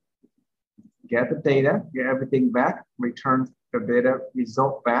 Get the data, get everything back, return the data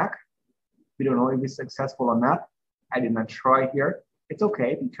result back. We don't know if it's successful or not. I did not try here. It's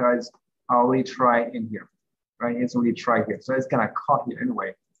okay because I already tried in here, right? It's already tried here. So it's gonna caught here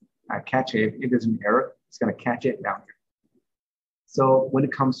anyway. I catch it. If there's an error, it's gonna catch it down here. So when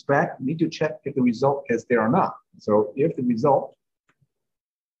it comes back, you need to check if the result is there or not. So if the result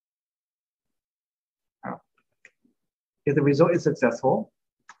is successful,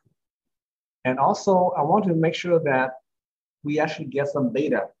 and also I want to make sure that we actually get some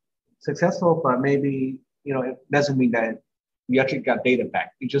data. Successful, but maybe, it doesn't mean that we actually got data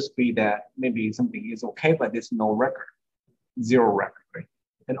back. It just be that maybe something is okay, but there's no record, zero record, right?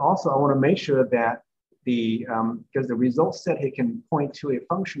 And also I want to make sure that because the result set it can point to a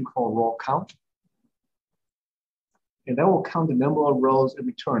function called row count. And that will count the number of rows it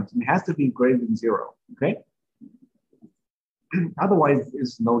returns. And it has to be greater than 0, okay? Otherwise,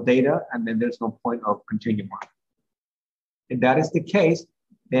 there's no data, and then there's no point of continuing on. If that is the case,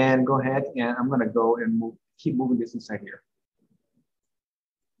 then go ahead and I'm going to go and keep moving this inside here.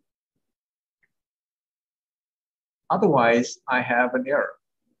 Otherwise, I have an error.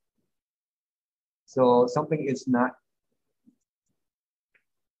 So something is not.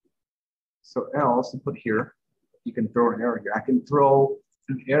 So else, put here, you can throw an error here. I can throw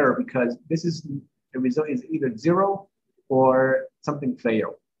an error because this is the result is either 0 or something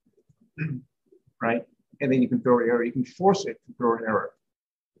failed, right? And then you can throw an error. You can force it to throw an error.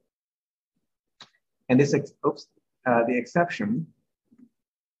 And this, the exception,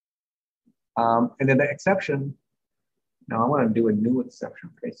 and then the exception. Now I want to do a new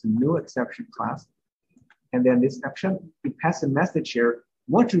exception. Okay, so new exception class, and then this exception, we pass a message here.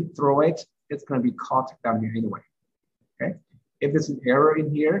 Once you throw it, it's going to be caught down here anyway. Okay, if there's an error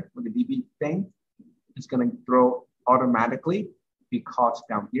in here with the DB thing, it's going to throw automatically, be caught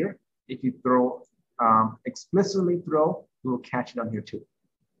down here. If you throw explicitly throw, it will catch it down here too.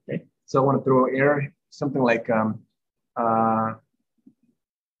 Okay, so I want to throw an error, something like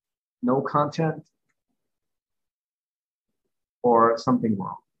no content or something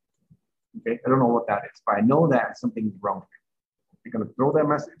wrong. Okay, I don't know what that is, but I know that something is wrong. You're going to throw that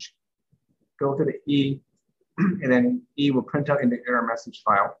message, go to the E, and then E will print out in the error message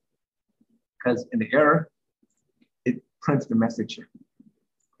file, because in the error, it prints the message here.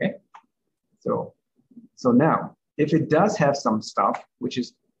 Okay, so now if it does have some stuff, which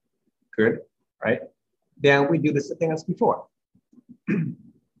is good, right? Then we do the same thing as before.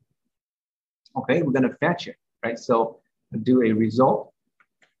 Okay, we're going to fetch it, right? So do a result,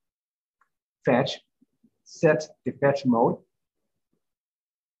 fetch, set the fetch mode.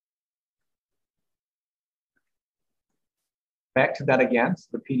 Back to that again, so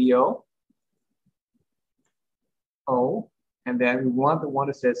the PDO, O, and then we want the one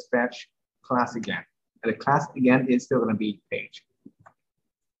that says fetch class again. And the class again is still going to be page,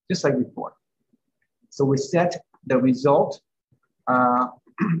 just like before. So we set the result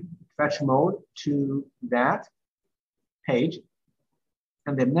fetch mode to that page.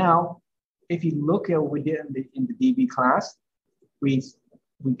 And then now, if you look at what we did in the DB class, we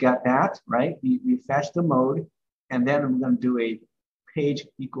got that, right? We fetched the mode, and then we're going to do a page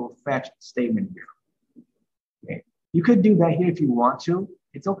equal fetch statement here. Okay. You could do that here if you want to.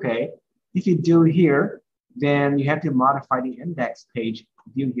 It's okay. If you do here, then you have to modify the index page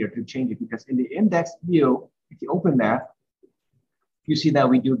view here to change it, because in the index view, if you open that, you see that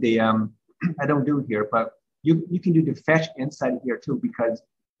we do the, I don't do here, but you can do the fetch inside here too, because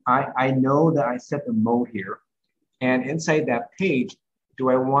I know that I set the mode here, and inside that page, do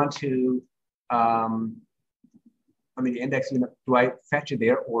I want to, the index unit, do I fetch it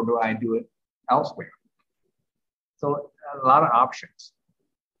there or do I do it elsewhere? So a lot of options.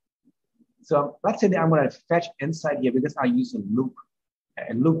 So let's say that I'm going to fetch inside here because I use a loop.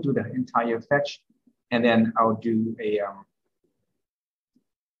 A loop do the entire fetch, and then I'll do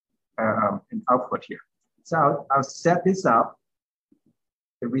an output here. So I'll set this up.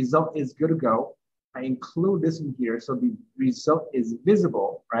 The result is good to go. I include this in here, so the result is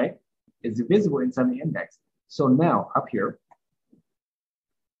visible, right? It's visible inside the index. So now up here,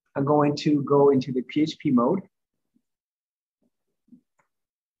 I'm going to go into the PHP mode.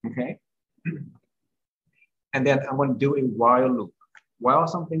 Okay. And then I'm going to do a while loop. While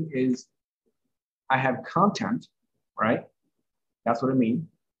something is, I have content, right? That's what I mean.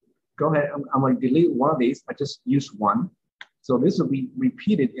 Go ahead, I'm going to delete one of these. I just use one. So this will be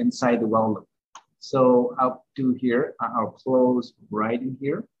repeated inside the while loop. So I'll do here, I'll close right in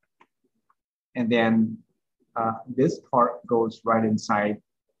here. And then this part goes right inside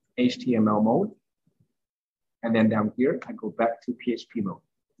HTML mode. And then down here, I go back to PHP mode.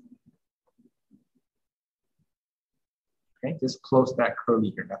 Okay, just close that curly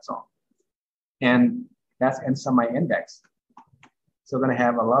here, that's all. And that's inside my index. So I'm gonna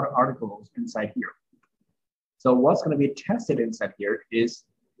have a lot of articles inside here. So what's gonna be tested inside here is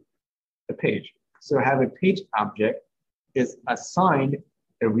the page. So I have a page object is assigned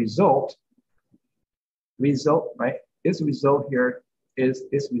a result, right? This result here is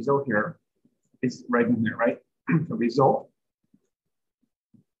this result here is right in here, right? The result.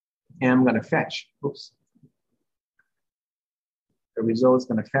 And I'm gonna fetch, oops. The result is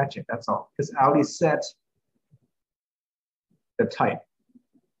going to fetch it. That's all. Because I already set the type.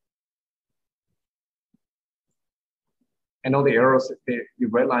 I know the arrows, the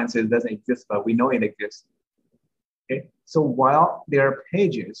red line says it doesn't exist, but we know it exists. Okay. So while there are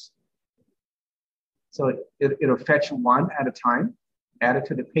pages, so it'll fetch one at a time, add it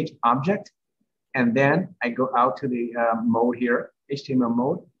to the page object, and then I go out to the mode here, HTML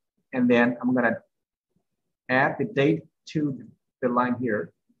mode, and then I'm going to add the date to the line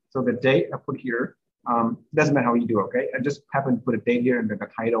here. So the date I put here, doesn't matter how you do, okay? I just happen to put a date here and then the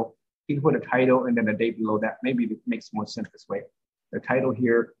title. You can put a title and then the date below that. Maybe it makes more sense this way. The title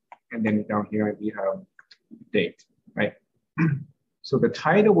here, and then down here we have date, right? So the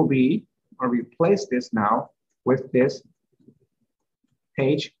title will be, I'll replace this now with this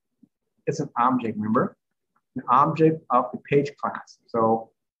page. It's an object, remember? An object of the page class. So,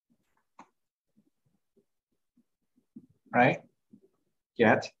 right?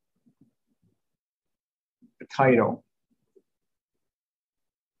 Get the title.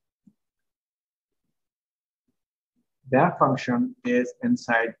 That function is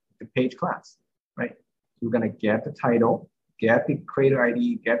inside the page class, right? We're gonna get the title, get the creator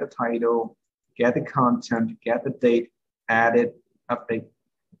ID, get the title, get the content, get the date, add it, update,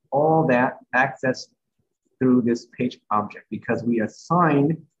 all that access through this page object because we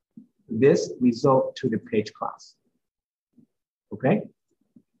assigned this result to the page class, okay?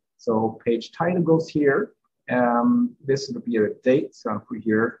 So page title goes here. This will be a date. So I'll put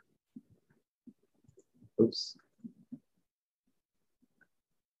here. Oops.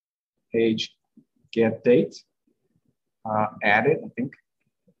 Page get date. Add it, I think.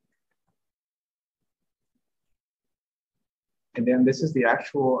 And then this is the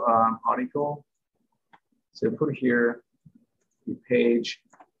actual article. So put here the page.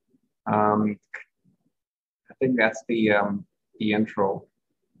 I think that's the intro.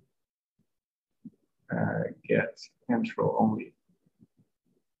 Get intro only,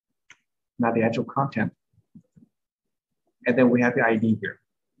 not the actual content. And then we have the ID here.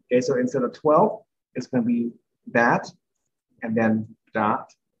 Okay, so instead of 12, it's going to be that, and then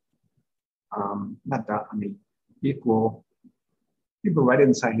dot, not dot, I mean equal. You can write it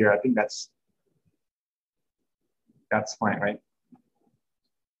inside here. I think that's fine, right?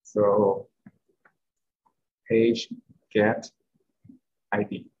 So page get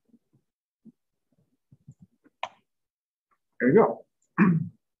ID. There you go.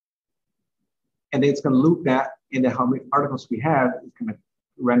 And then it's going to loop that into how many articles we have. It's going to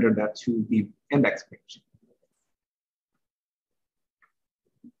render that to the index page.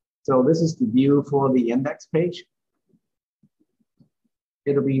 So this is the view for the index page.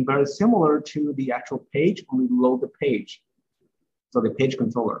 It'll be very similar to the actual page when we load the page. So the page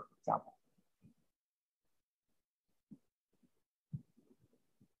controller, for example.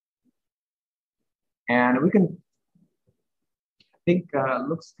 And we can, I think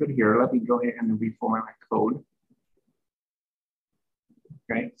looks good here. Let me go ahead and reformat my code.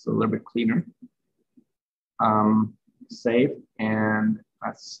 Okay, so a little bit cleaner. save, and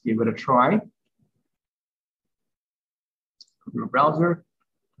let's give it a try. Go to your browser,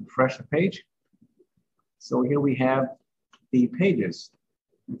 refresh the page. So here we have the pages,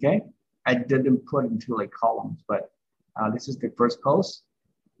 okay? I didn't put it into like columns, but this is the first post,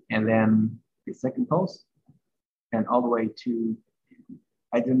 and then the second post, and all the way to,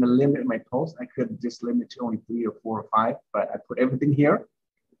 I didn't limit my post. I could just limit to only 3 or 4 or 5, but I put everything here.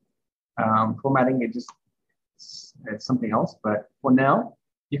 Formatting it just something else, but for now,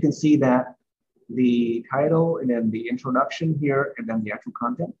 you can see that the title and then the introduction here and then the actual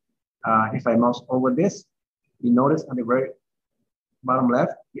content. If I mouse over this, you notice on the very bottom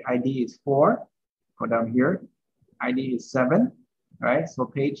left, the ID is 4. Go down here, ID is 7, right? So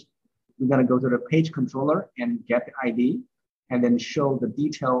page, we're gonna go to the page controller and get the ID and then show the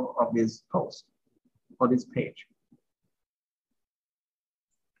detail of this post or this page.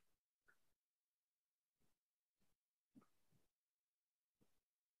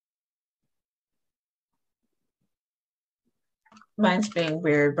 Mine's being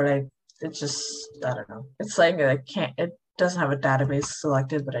weird, but I don't know. It's like it doesn't have a database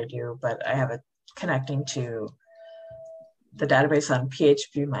selected, but I do, but I have it connecting to the database on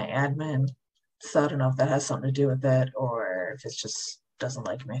PHP, my admin. So I don't know if that has something to do with it or if it just doesn't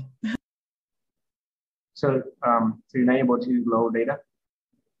like me. So, so you're not able to load data?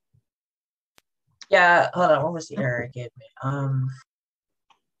 Yeah, hold on, what was the error it gave me?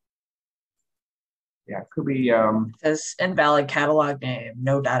 Yeah, it could be. It says invalid catalog name,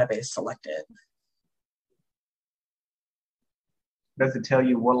 no database selected. Does it tell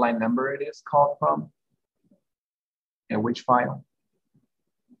you what line number it is called from? And which file?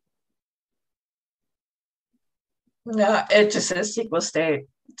 No, it just says SQL state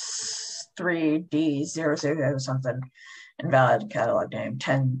 3D00 or something. Invalid catalog name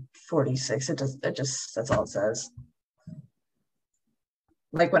 1046. It just that's all it says.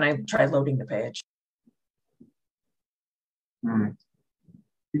 Like when I try loading the page.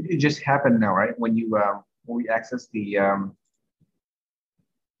 It just happened now, right? When you when we access the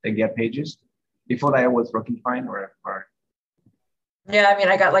get pages. Before that, it was working fine, or yeah, I mean,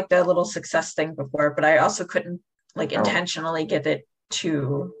 I got like the little success thing before, but I also couldn't like intentionally get it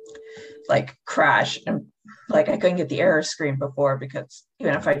to like crash, and like I couldn't get the error screen before because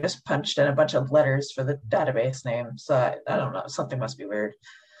even if I just punched in a bunch of letters for the database name, so I don't know, something must be weird,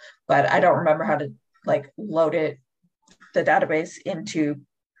 but I don't remember how to like load it, the database into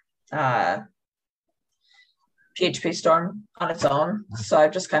PHP Storm on its own. So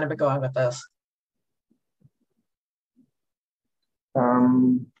I've just kind of been going with this.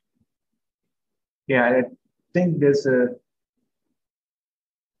 Yeah, I think there's a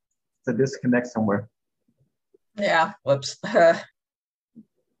disconnect somewhere. Yeah, whoops.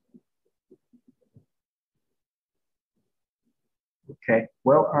 Okay,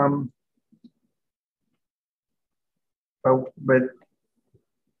 well, but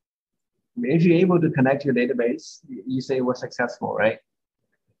if you're able to connect your database, you say it was successful, right?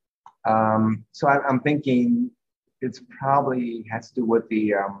 So I'm thinking it's probably has to do with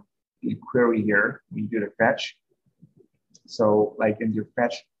the query here. We do the fetch. So like in your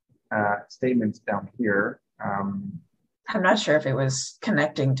fetch statements down here. I'm not sure if it was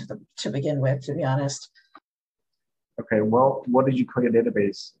connecting to begin with, to be honest. Okay, well, what did you call your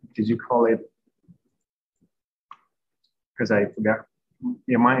database? Did you call it? Because I forgot.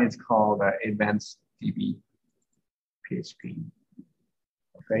 Yeah, mine is called Advanced DB PHP.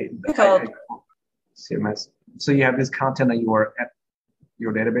 Okay, CMS. So you have this content that you are at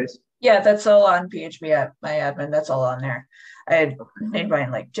your database? Yeah, that's all on PHP at my admin. That's all on there. I had named mine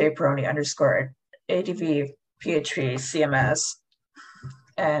like jperoni _ ADV PHP CMS,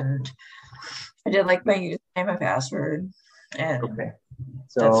 and I did like my username and password, and okay.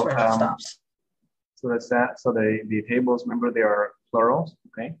 So that's where it stops. So that's that. So the tables, remember, they are plurals.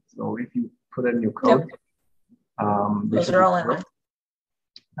 Okay. So if you put it in your code, those are all in there.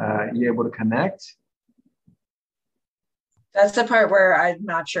 You're able to connect. That's the part where I'm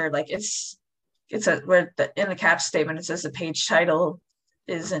not sure. Like it's where in the catch statement it says the page title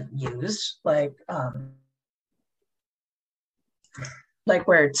isn't used. Like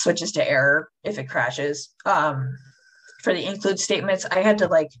where it switches to error if it crashes. For the include statements, I had to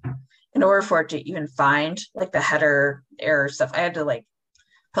like, in order for it to even find like the header error stuff, I had to like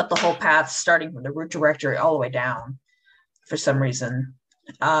put the whole path starting from the root directory all the way down for some reason.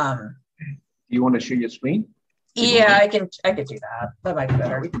 You want to share your screen? Yeah, I could do that. That might be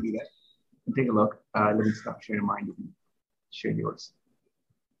better. We can do that. Take a look. Let me stop sharing mine. You can share yours.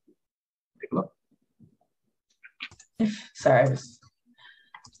 Take a look. Sorry.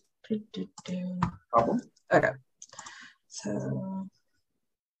 Problem? Okay. So,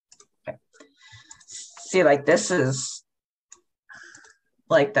 okay. See, like this is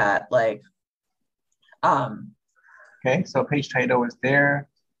like that, like, okay, so page title is there.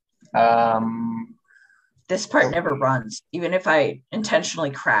 This part never runs. Even if I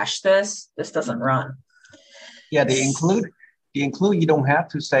intentionally crash this doesn't run. Yeah, the include, you don't have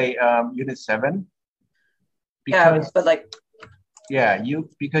to say unit 7. Because, yeah, but like, yeah,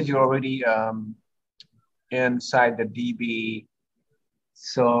 because you're already inside the DB,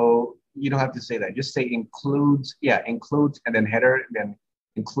 so you don't have to say that. Just say includes, yeah, includes, and then header, and then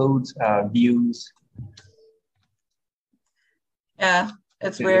includes views. Yeah,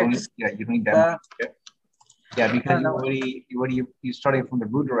 it's weird. You don't need that. Yeah, because you're starting from the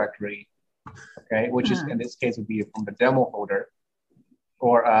root directory, okay, which is in this case would be from the demo folder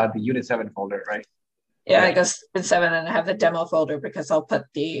or the unit 7 folder, right? Yeah, I guess unit 7, and I have the demo folder because I'll put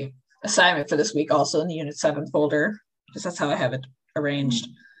the assignment for this week also in the unit 7 folder because that's how I have it arranged.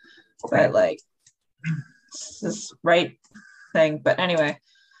 Okay. But like, it's this right thing. But anyway,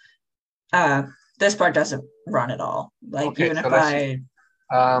 this part doesn't run at all. Like, okay, even so if I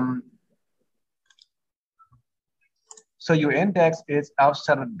so your index is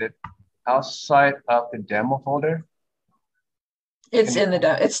outside of the demo folder. It's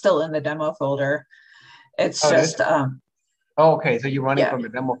it's still in the demo folder. It's just Oh, okay, so you're running from the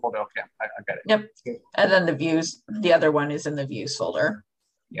demo folder. Okay, I got it. Yep. Okay. And then the views, the other one is in the views folder.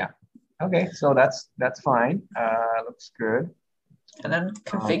 Yeah. Okay, so that's fine. Looks good. And then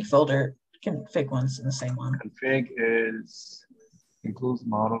config folder, config one's in the same one. Config includes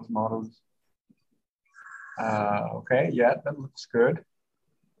models. Okay, yeah, that looks good.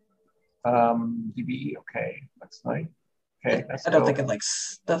 DB, okay, that's nice. Okay, I don't think it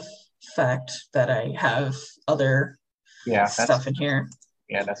likes the fact that I have other stuff in here.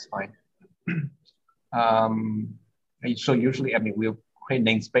 Yeah, that's fine. So usually, I mean, we'll create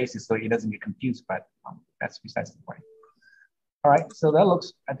namespaces so it doesn't get confused, but that's besides the point. All right, so that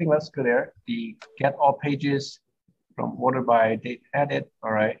looks, I think that's good there. The get all pages from order by date edit.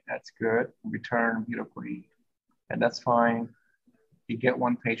 All right, that's good. Return beautifully, and that's fine. You get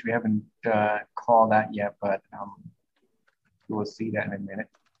one page, we haven't called that yet, but we will see that in a minute.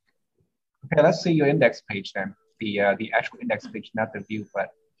 Okay, let's see your index page then. The actual index page, not the view, but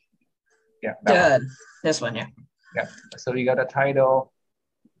yeah. Good. This one, yeah. Yeah. So you got a title,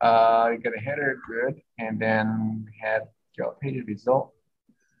 you got a header, good, and then we had your page result.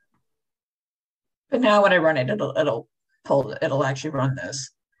 But now when I run it, it'll actually run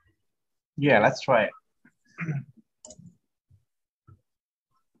this. Yeah, let's try it.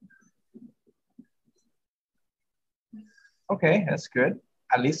 Okay, that's good.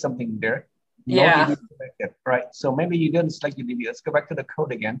 At least something there. No DB selected, right? So maybe you didn't select your DB. Let's go back to the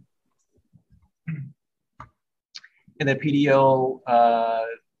code again. In the PDO,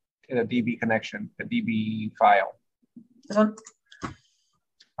 in the DB connection, the DB file. This one?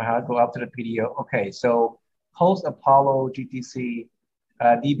 Go up to the PDO. Okay, so host Apollo GTC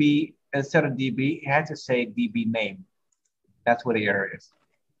DB, instead of DB, it had to say DB name. That's what the error is.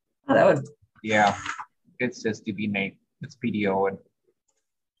 Oh, that would. Yeah, it says DB name. It's PDO, and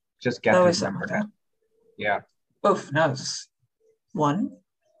just get to remember that. Yeah. Oof, no, it's 1.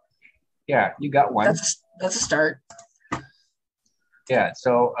 Yeah, you got 1. That's a start. Yeah,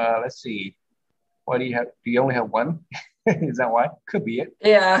 so let's see. What do you have? Do you only have 1? Is that why? Could be it.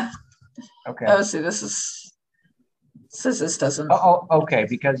 Yeah. Okay. Oh, see, this doesn't. Oh, okay,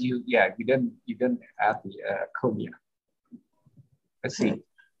 because you didn't add the code yet. Let's see.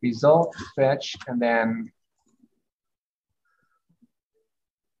 Result, fetch, and then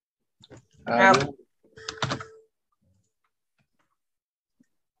yeah.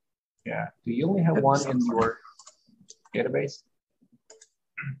 Do you only have 1 in your database?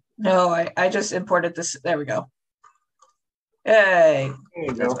 No, I just imported this. There we go. Yay. There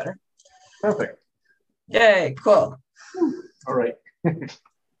you That's go. better. Perfect. Yay, cool. All right.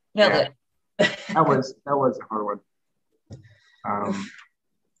 Nailed it. that was a hard one.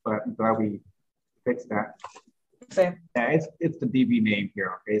 But I'm glad we fixed that. Same. Yeah, it's the DB name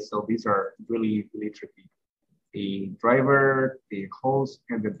here. Okay, so these are really, really tricky. The driver, the host,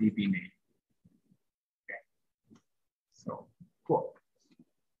 and the DB name. Okay. So cool.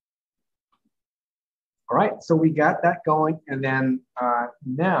 All right, so we got that going, and then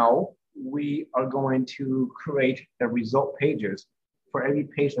now we are going to create the result pages for every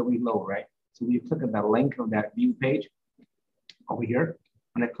page that we load, right? So we click on the link of that view page over here.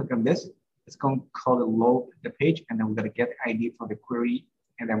 When I click on this, it's going to call it load the page, and then we're going to get the ID for the query,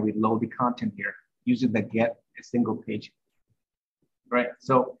 and then we load the content here using the get a single page. Right,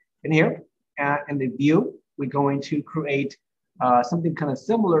 so in here, in the view, we're going to create something kind of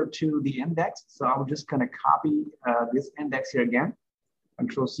similar to the index. So I'm just going to copy this index here again,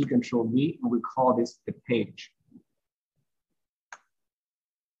 Control C, Control V, and we call this the page.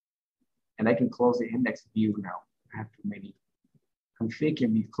 And I can close the index view now. I have too many. Config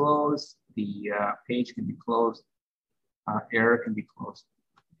can be closed. The page can be closed. Error can be closed.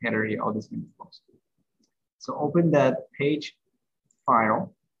 Header, all this can be closed. So open that page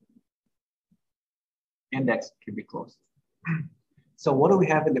file. Index can be closed. So what do we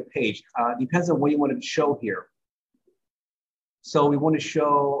have in the page? Depends on what you want to show here. So we want to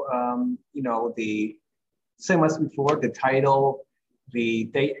show, you know, the same as before, the title, the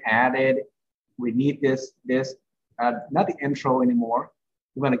date added. We need this, not the intro anymore.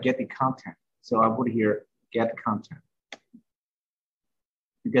 We want to get the content. So I put here, get content.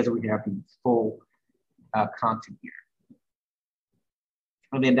 Because we have the full content here.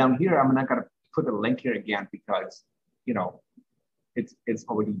 And then down here, I'm not going to put the link here again because, you know, it's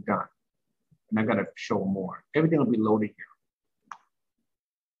already done. I'm not going to show more. Everything will be loaded here.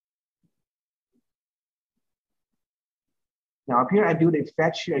 Now up here, I do the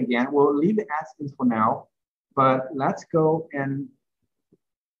fetch here again. We'll leave it as is for now, but let's go and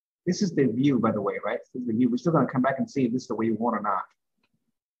this is the view, by the way, right? This is the view. We're still going to come back and see if this is the way you want or not.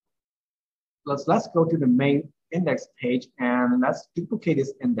 Let's go to the main index page and let's duplicate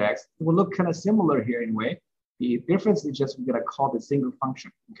this index. It will look kind of similar here anyway. The difference is just we're going to call the single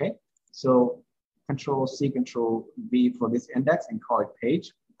function, okay? So Control C, Control V for this index and call it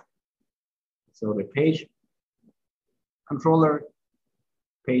page. So the page controller,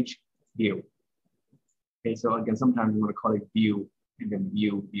 page view. Okay, so again, sometimes you want to call it view and then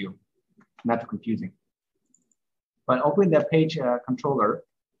view, not too confusing. But open that page controller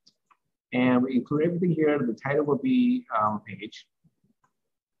and we include everything here. The title will be page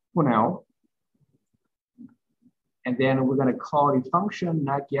for now. And then we're going to call the function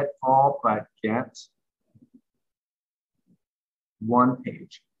not get all, but get one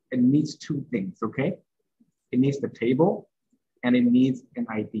page. It needs two things, okay? It needs the table and it needs an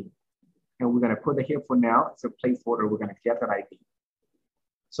ID. And we're going to put it here for now. It's a placeholder. We're going to get that ID.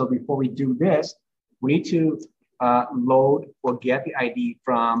 So before we do this, we need to load or get the ID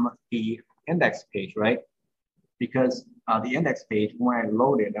from the index page, right? Because the index page, when I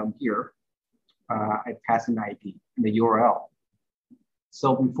load it down here, I pass an ID in the URL.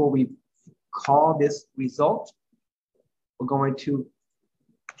 So before we call this result, we're going to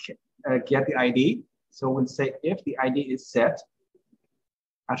get the ID. So we'll say if the ID is set,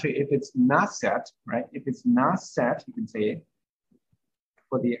 actually if it's not set, right? If it's not set, you can say it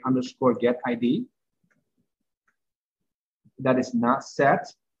for the underscore get ID. That is not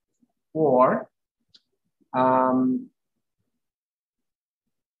set, or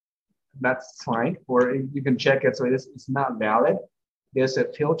that's fine, or you can check it so it's not valid. There's a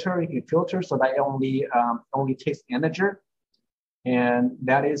filter, you can filter so that only takes integer, and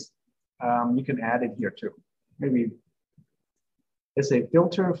that is you can add it here too. Maybe it's a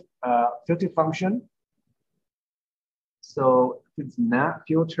filter function. So if it's not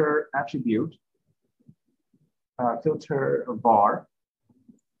filter attribute, filter var.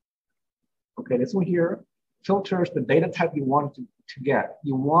 Okay, this one here filters the data type you want to get.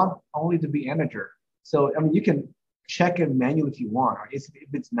 You want only to be integer. So I mean, you can check it manually if you want. Right? If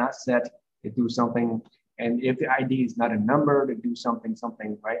it's not set, it do something. And if the ID is not a number, to do something,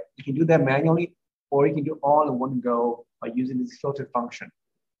 right? You can do that manually, or you can do all in one go by using this filter function.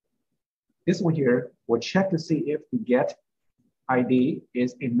 This one here will check to see if the get ID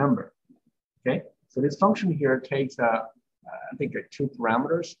is a number. Okay, so this function here takes, I think, 2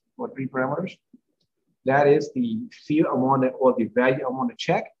 parameters or 3 parameters. That is the field I want to, or the value I want to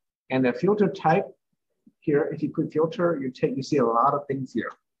check, and the filter type here. If you click filter, you see a lot of things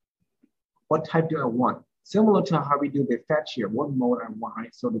here. What type do I want? Similar to how we do the fetch here, what mode I want,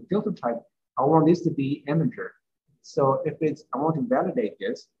 right? So the filter type, I want this to be integer. So if it's, I want to validate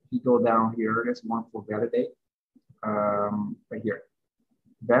this, you go down here, there's one for validate, right here.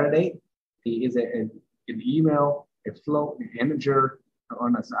 Validate is an email, a float, an integer, so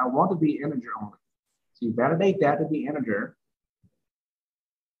I want to be integer only. So you validate that to be integer.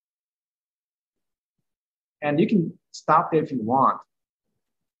 And you can stop there if you want.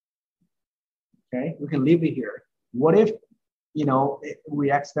 Okay, we can leave it here. What if, you know,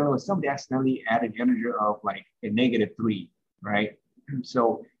 somebody accidentally added integer of like a -3, right?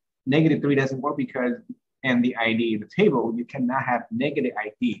 So -3 doesn't work because in the ID, the table, you cannot have negative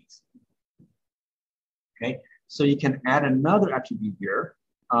IDs. Okay, so you can add another attribute here.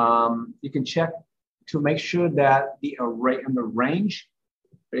 You can check to make sure that the array and the range,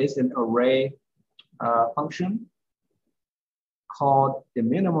 there is an array function called the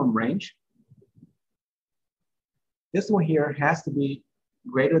minimum range. This one here has to be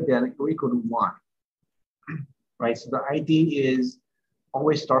greater than or equal to 1, right? So the ID is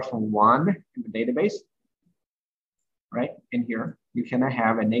always starts from 1 in the database, right? In here, you cannot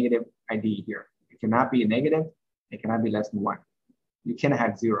have a negative ID here. It cannot be a negative. It cannot be less than 1. You cannot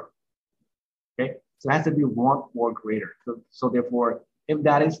have 0. Okay, so it has to be 1 or greater. So therefore, if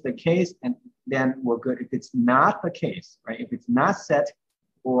that is the case, and then we're good. If it's not the case, right? If it's not set,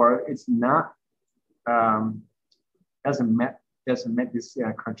 or it's not doesn't met this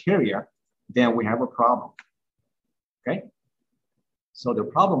criteria, then we have a problem. Okay, so the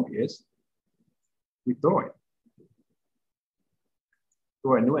problem is we throw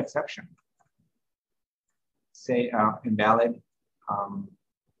a new exception. Say invalid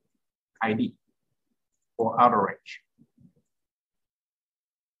ID or outer range.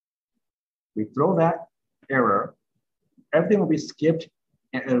 We throw that error, everything will be skipped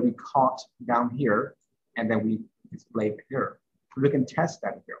and it'll be caught down here, and then we display the error. We can test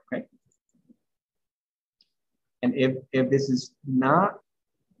that here, okay? And if this is not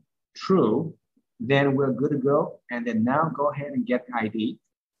true, then we're good to go. And then now go ahead and get the ID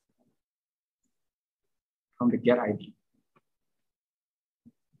from the get ID.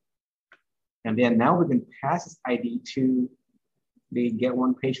 And then now we can pass this ID to the get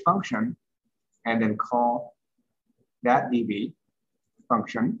one page function and then call that DB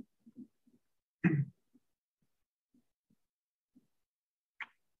function.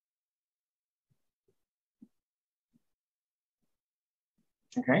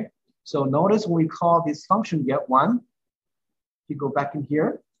 Okay, so notice when we call this function get one, you go back in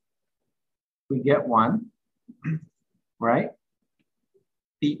here, we get one, right?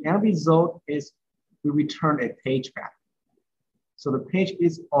 The end result is we return a page back. So the page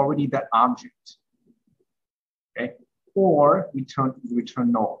is already the object, okay? Or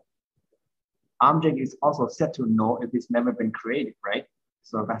return null. Object is also set to null if it's never been created, right?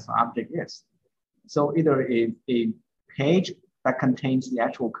 So that's what object is. So either a page that contains the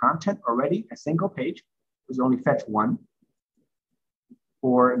actual content already, a single page, which only fetch one,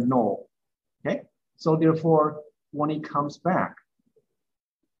 or null, okay? So therefore, when it comes back,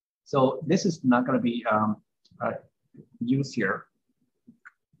 so this is not gonna be used here.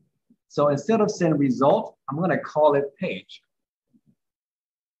 So instead of saying result, I'm gonna call it page,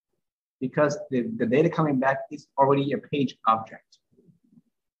 because the data coming back is already a page object.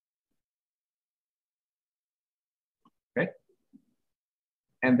 Okay.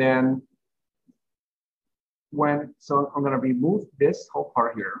 And then so I'm gonna remove this whole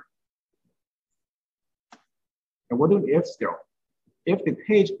part here. And we'll do if still. If the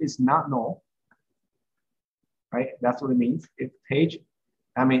page is not null, right? That's what it means. If page,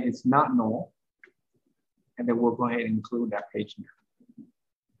 I mean, it's not null, and then we'll go ahead and include that page here.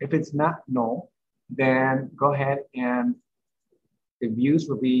 If it's not null, then go ahead and the views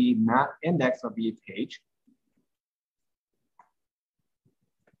will be not index will be page.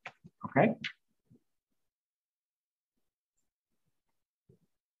 Okay.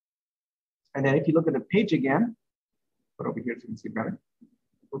 And then if you look at the page again, put over here so you can see better.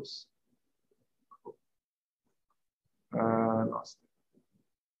 Oops. Lost it.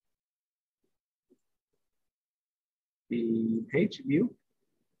 The page view.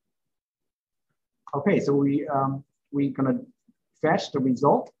 Okay, so we're gonna fetch the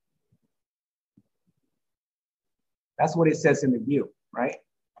result. That's what it says in the view, right?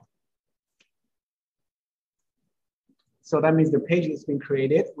 So that means the page has been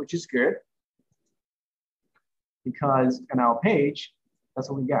created, which is good. Because in our page, that's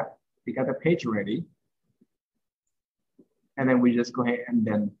what we got. We got the page ready. And then we just go ahead and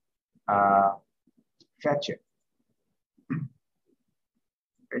then fetch it.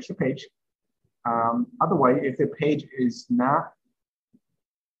 Fetch the page. Otherwise, if the page is not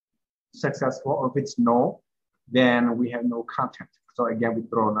successful or if it's null, then we have no content. So again, we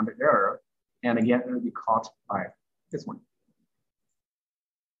throw another error. And again, it will be caught by this one.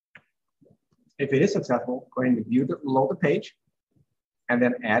 If it is successful, go ahead and load the page and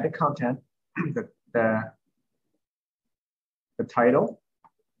then add the content, the title,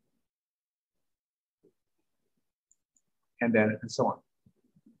 and then and so on.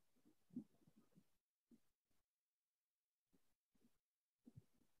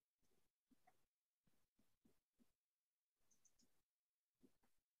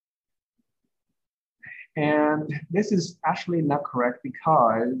 And this is actually not correct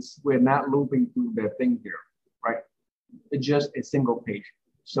because we're not looping through the thing here, right? It's just a single page.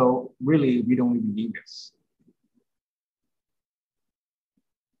 So really, we don't even need this.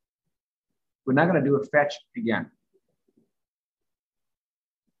 We're not going to do a fetch again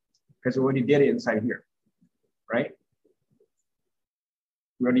because we already did it inside here, right?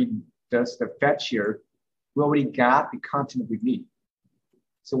 We already does the fetch here. We already got the content we need.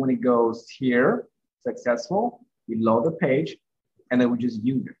 So when it goes here, successful, we load the page, and then we just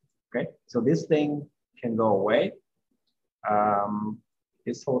use it, okay? So this thing can go away.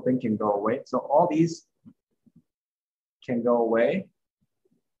 This whole thing can go away. So all these can go away.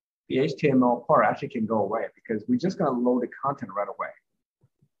 The HTML part actually can go away because we're just gonna load the content right away.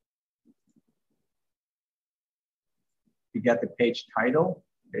 You get the page title,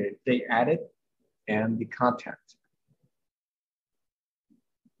 the date added, and the content.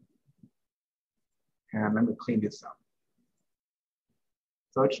 And let me clean this up.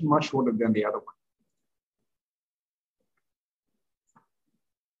 So it's much shorter than the other one.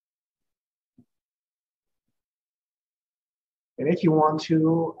 And if you want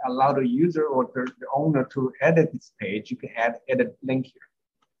to allow the user or the owner to edit this page, you can add edit link here.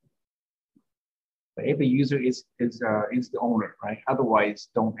 But if the user is the owner, right? Otherwise,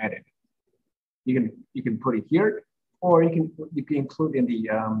 don't edit. You can put it here, or you can include in the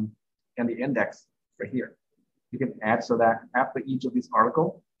index right here. You can add so that after each of these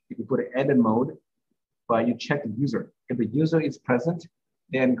article, you can put an edit mode, but you check the user. If the user is present,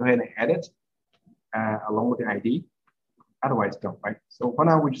 then go ahead and edit along with the ID. Otherwise, don't, right? So for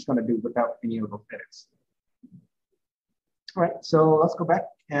now, we're just gonna do without any of those edits. All right, so let's go back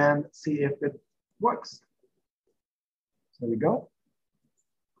and see if it works. So there we go.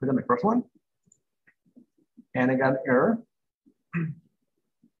 Click on the first one. And I got an error.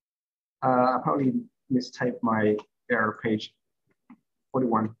 I probably mistyped my error page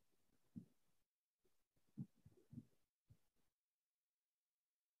 41.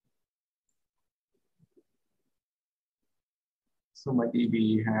 So my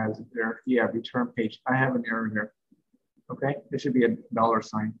DB has error. Yeah, return page. I have an error here. Okay, there should be a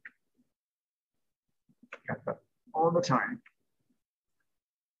 $sign. Got that all the time.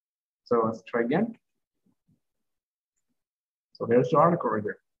 So let's try again. So there's the article right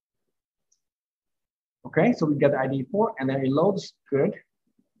there. Okay, so we get the ID 4, and then it loads. Good.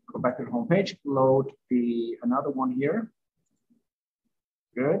 Go back to the home page. Load another one here.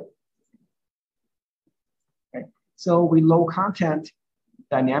 Good. Okay. So we load content,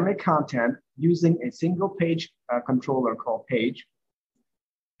 dynamic content, using a single page controller called page,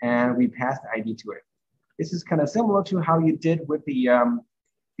 and we pass the ID to it. This is kind of similar to how you did with the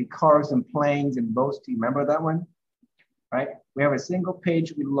cars and planes and boats. Do you remember that one? Right? We have a single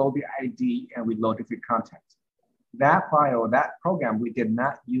page, we load the ID, and we load the content. That file, that program, we did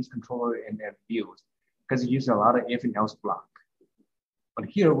not use controller and views because it used a lot of if and else block. But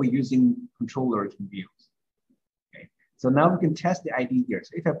here we're using controllers and views. Okay. So now we can test the ID here.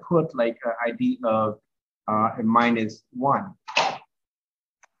 So if I put like an ID of -1,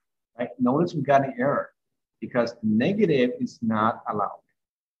 right? Notice we got an error because negative is not allowed.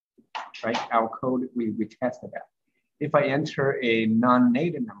 Right? Our code, we tested that. If I enter a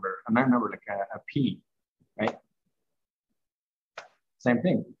non-native number, a non-number like a P, right? Same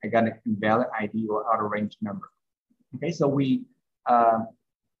thing. I got an invalid ID or out of range number. Okay, so we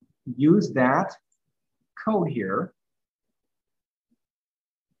use that code here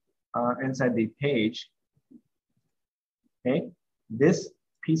inside the page. Okay, this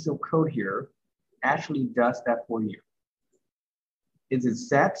piece of code here actually does that for you. Is it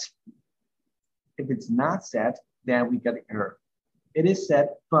set? If it's not set, then we get an error. It is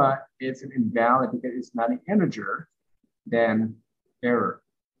set, but it's an invalid because it's not an integer, then error.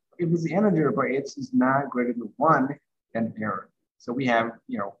 If it's an integer, but it's not greater than 1, then error. So we have,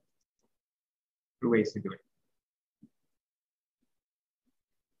 2 ways to do it.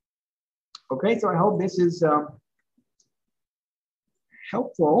 Okay, so I hope this is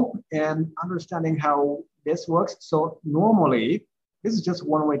helpful in understanding how this works. So normally, this is just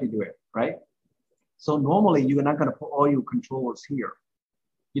one way to do it, right? So normally you're not gonna put all your controllers here.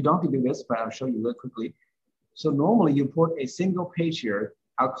 You don't have to do this, but I'll show you real quickly. So normally you put a single page here.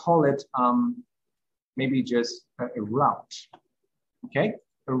 I'll call it maybe just a route, okay?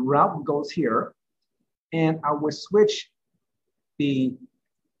 A route goes here, and I will switch the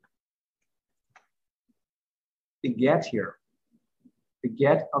get here, the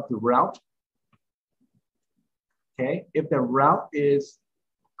get of the route, okay? If the route is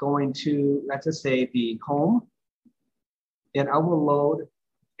going to, let's just say the home, and I will load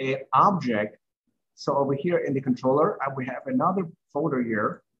an object. So over here in the controller, I will have another folder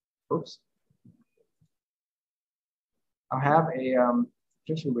here. Oops. I'll have a,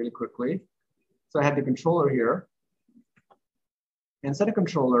 just really quickly. So I have the controller here. inside the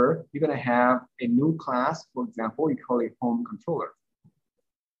controller, you're going to have a new class. For example, you call it home controller.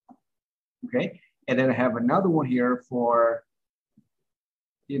 Okay, and then I have another one here for,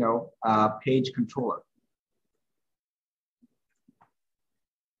 page controller.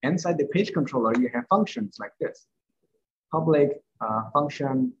 Inside the page controller, you have functions like this: public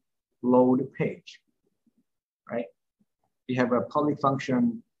function load page, right? You have a public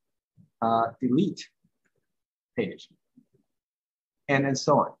function delete page, and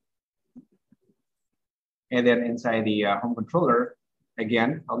so on. And then inside the home controller,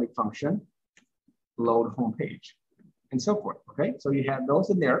 again, public function load home page, and so forth. Okay, so you have those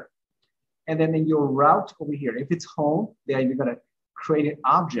in there, and then in your route over here, if it's home, then you're gonna create an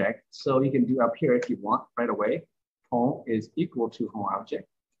object. So you can do up here if you want right away. Home is equal to home object,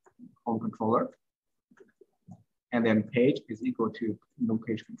 home controller, and then page is equal to no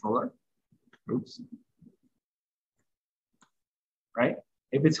page controller. Oops. Right?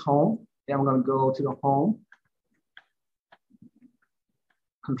 If it's home, then I'm going to go to the home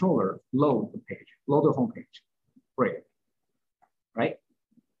controller, load the page, load the home page. Great. Right?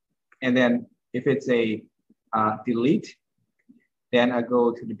 And then if it's a delete, then I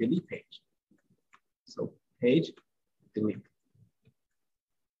go to the delete page. So page, delete.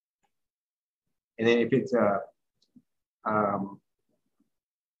 And then if it's a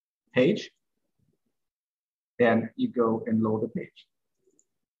page, then you go and load the page.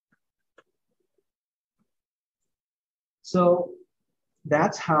 So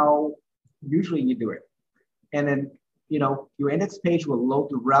that's how usually you do it. And then, your index page will load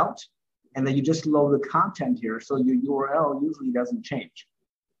the route, and then you just load the content here. So your URL usually doesn't change.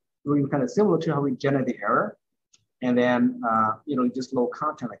 Really kind of similar to how we generate the error. And then, you just load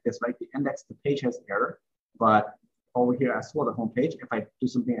content like this, right? The index, the page has error, but over here, as well, the home page, if I do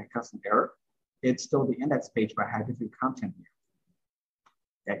something like custom error, it's still the index page, but I have different content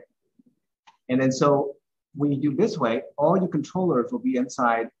here. Okay. And then so when you do this way, all your controllers will be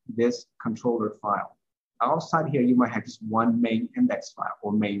inside this controller file. Outside here, you might have just one main index file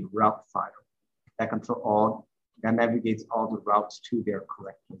or main route file that navigates all the routes to their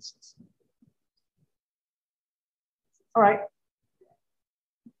correct places. All right.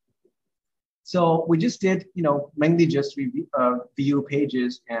 So we just did, mainly just view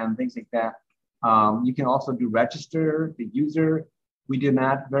pages and things like that. You can also do register the user. We do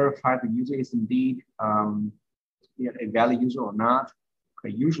not verify the user is indeed a valid user or not.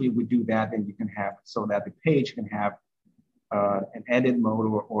 Okay, usually we do that, and you can have so that the page can have an edit mode,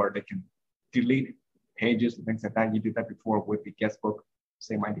 or they can delete pages and things like that. You did that before with the guestbook,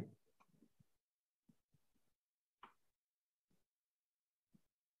 same idea.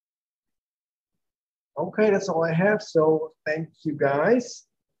 Okay, that's all I have. So thank you guys.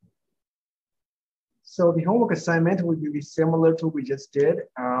 So the homework assignment will be similar to what we just did.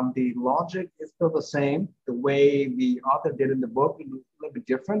 The logic is still the same. The way the author did in the book is a little bit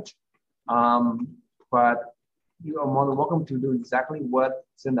different. But you are more than welcome to do exactly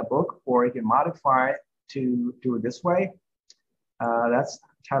what's in the book, or you can modify it to do it this way. That's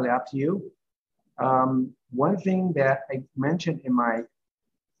entirely up to you. One thing that I mentioned in my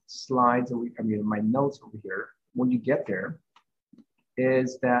slides, my notes over here, when you get there,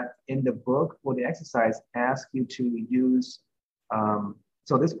 is that in the book or the exercise asks you to use,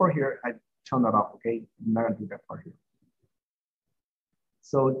 so this part here, I turned that off, okay? I'm not gonna do that part here.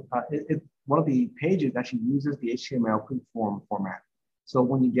 So one of the pages actually uses the HTML quick form format. So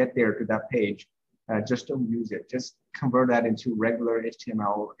when you get there to that page, just don't use it. Just convert that into regular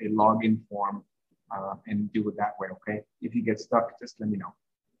HTML, a login form, and do it that way, okay? If you get stuck, just let me know.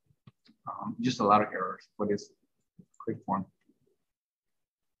 Just a lot of errors for this quick form.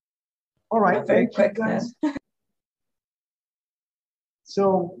 All right, thank you guys.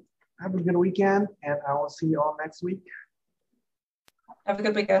 So have a good weekend, and I will see you all next week. Have a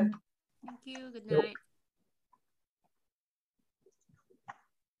good weekend. Thank you. Good night.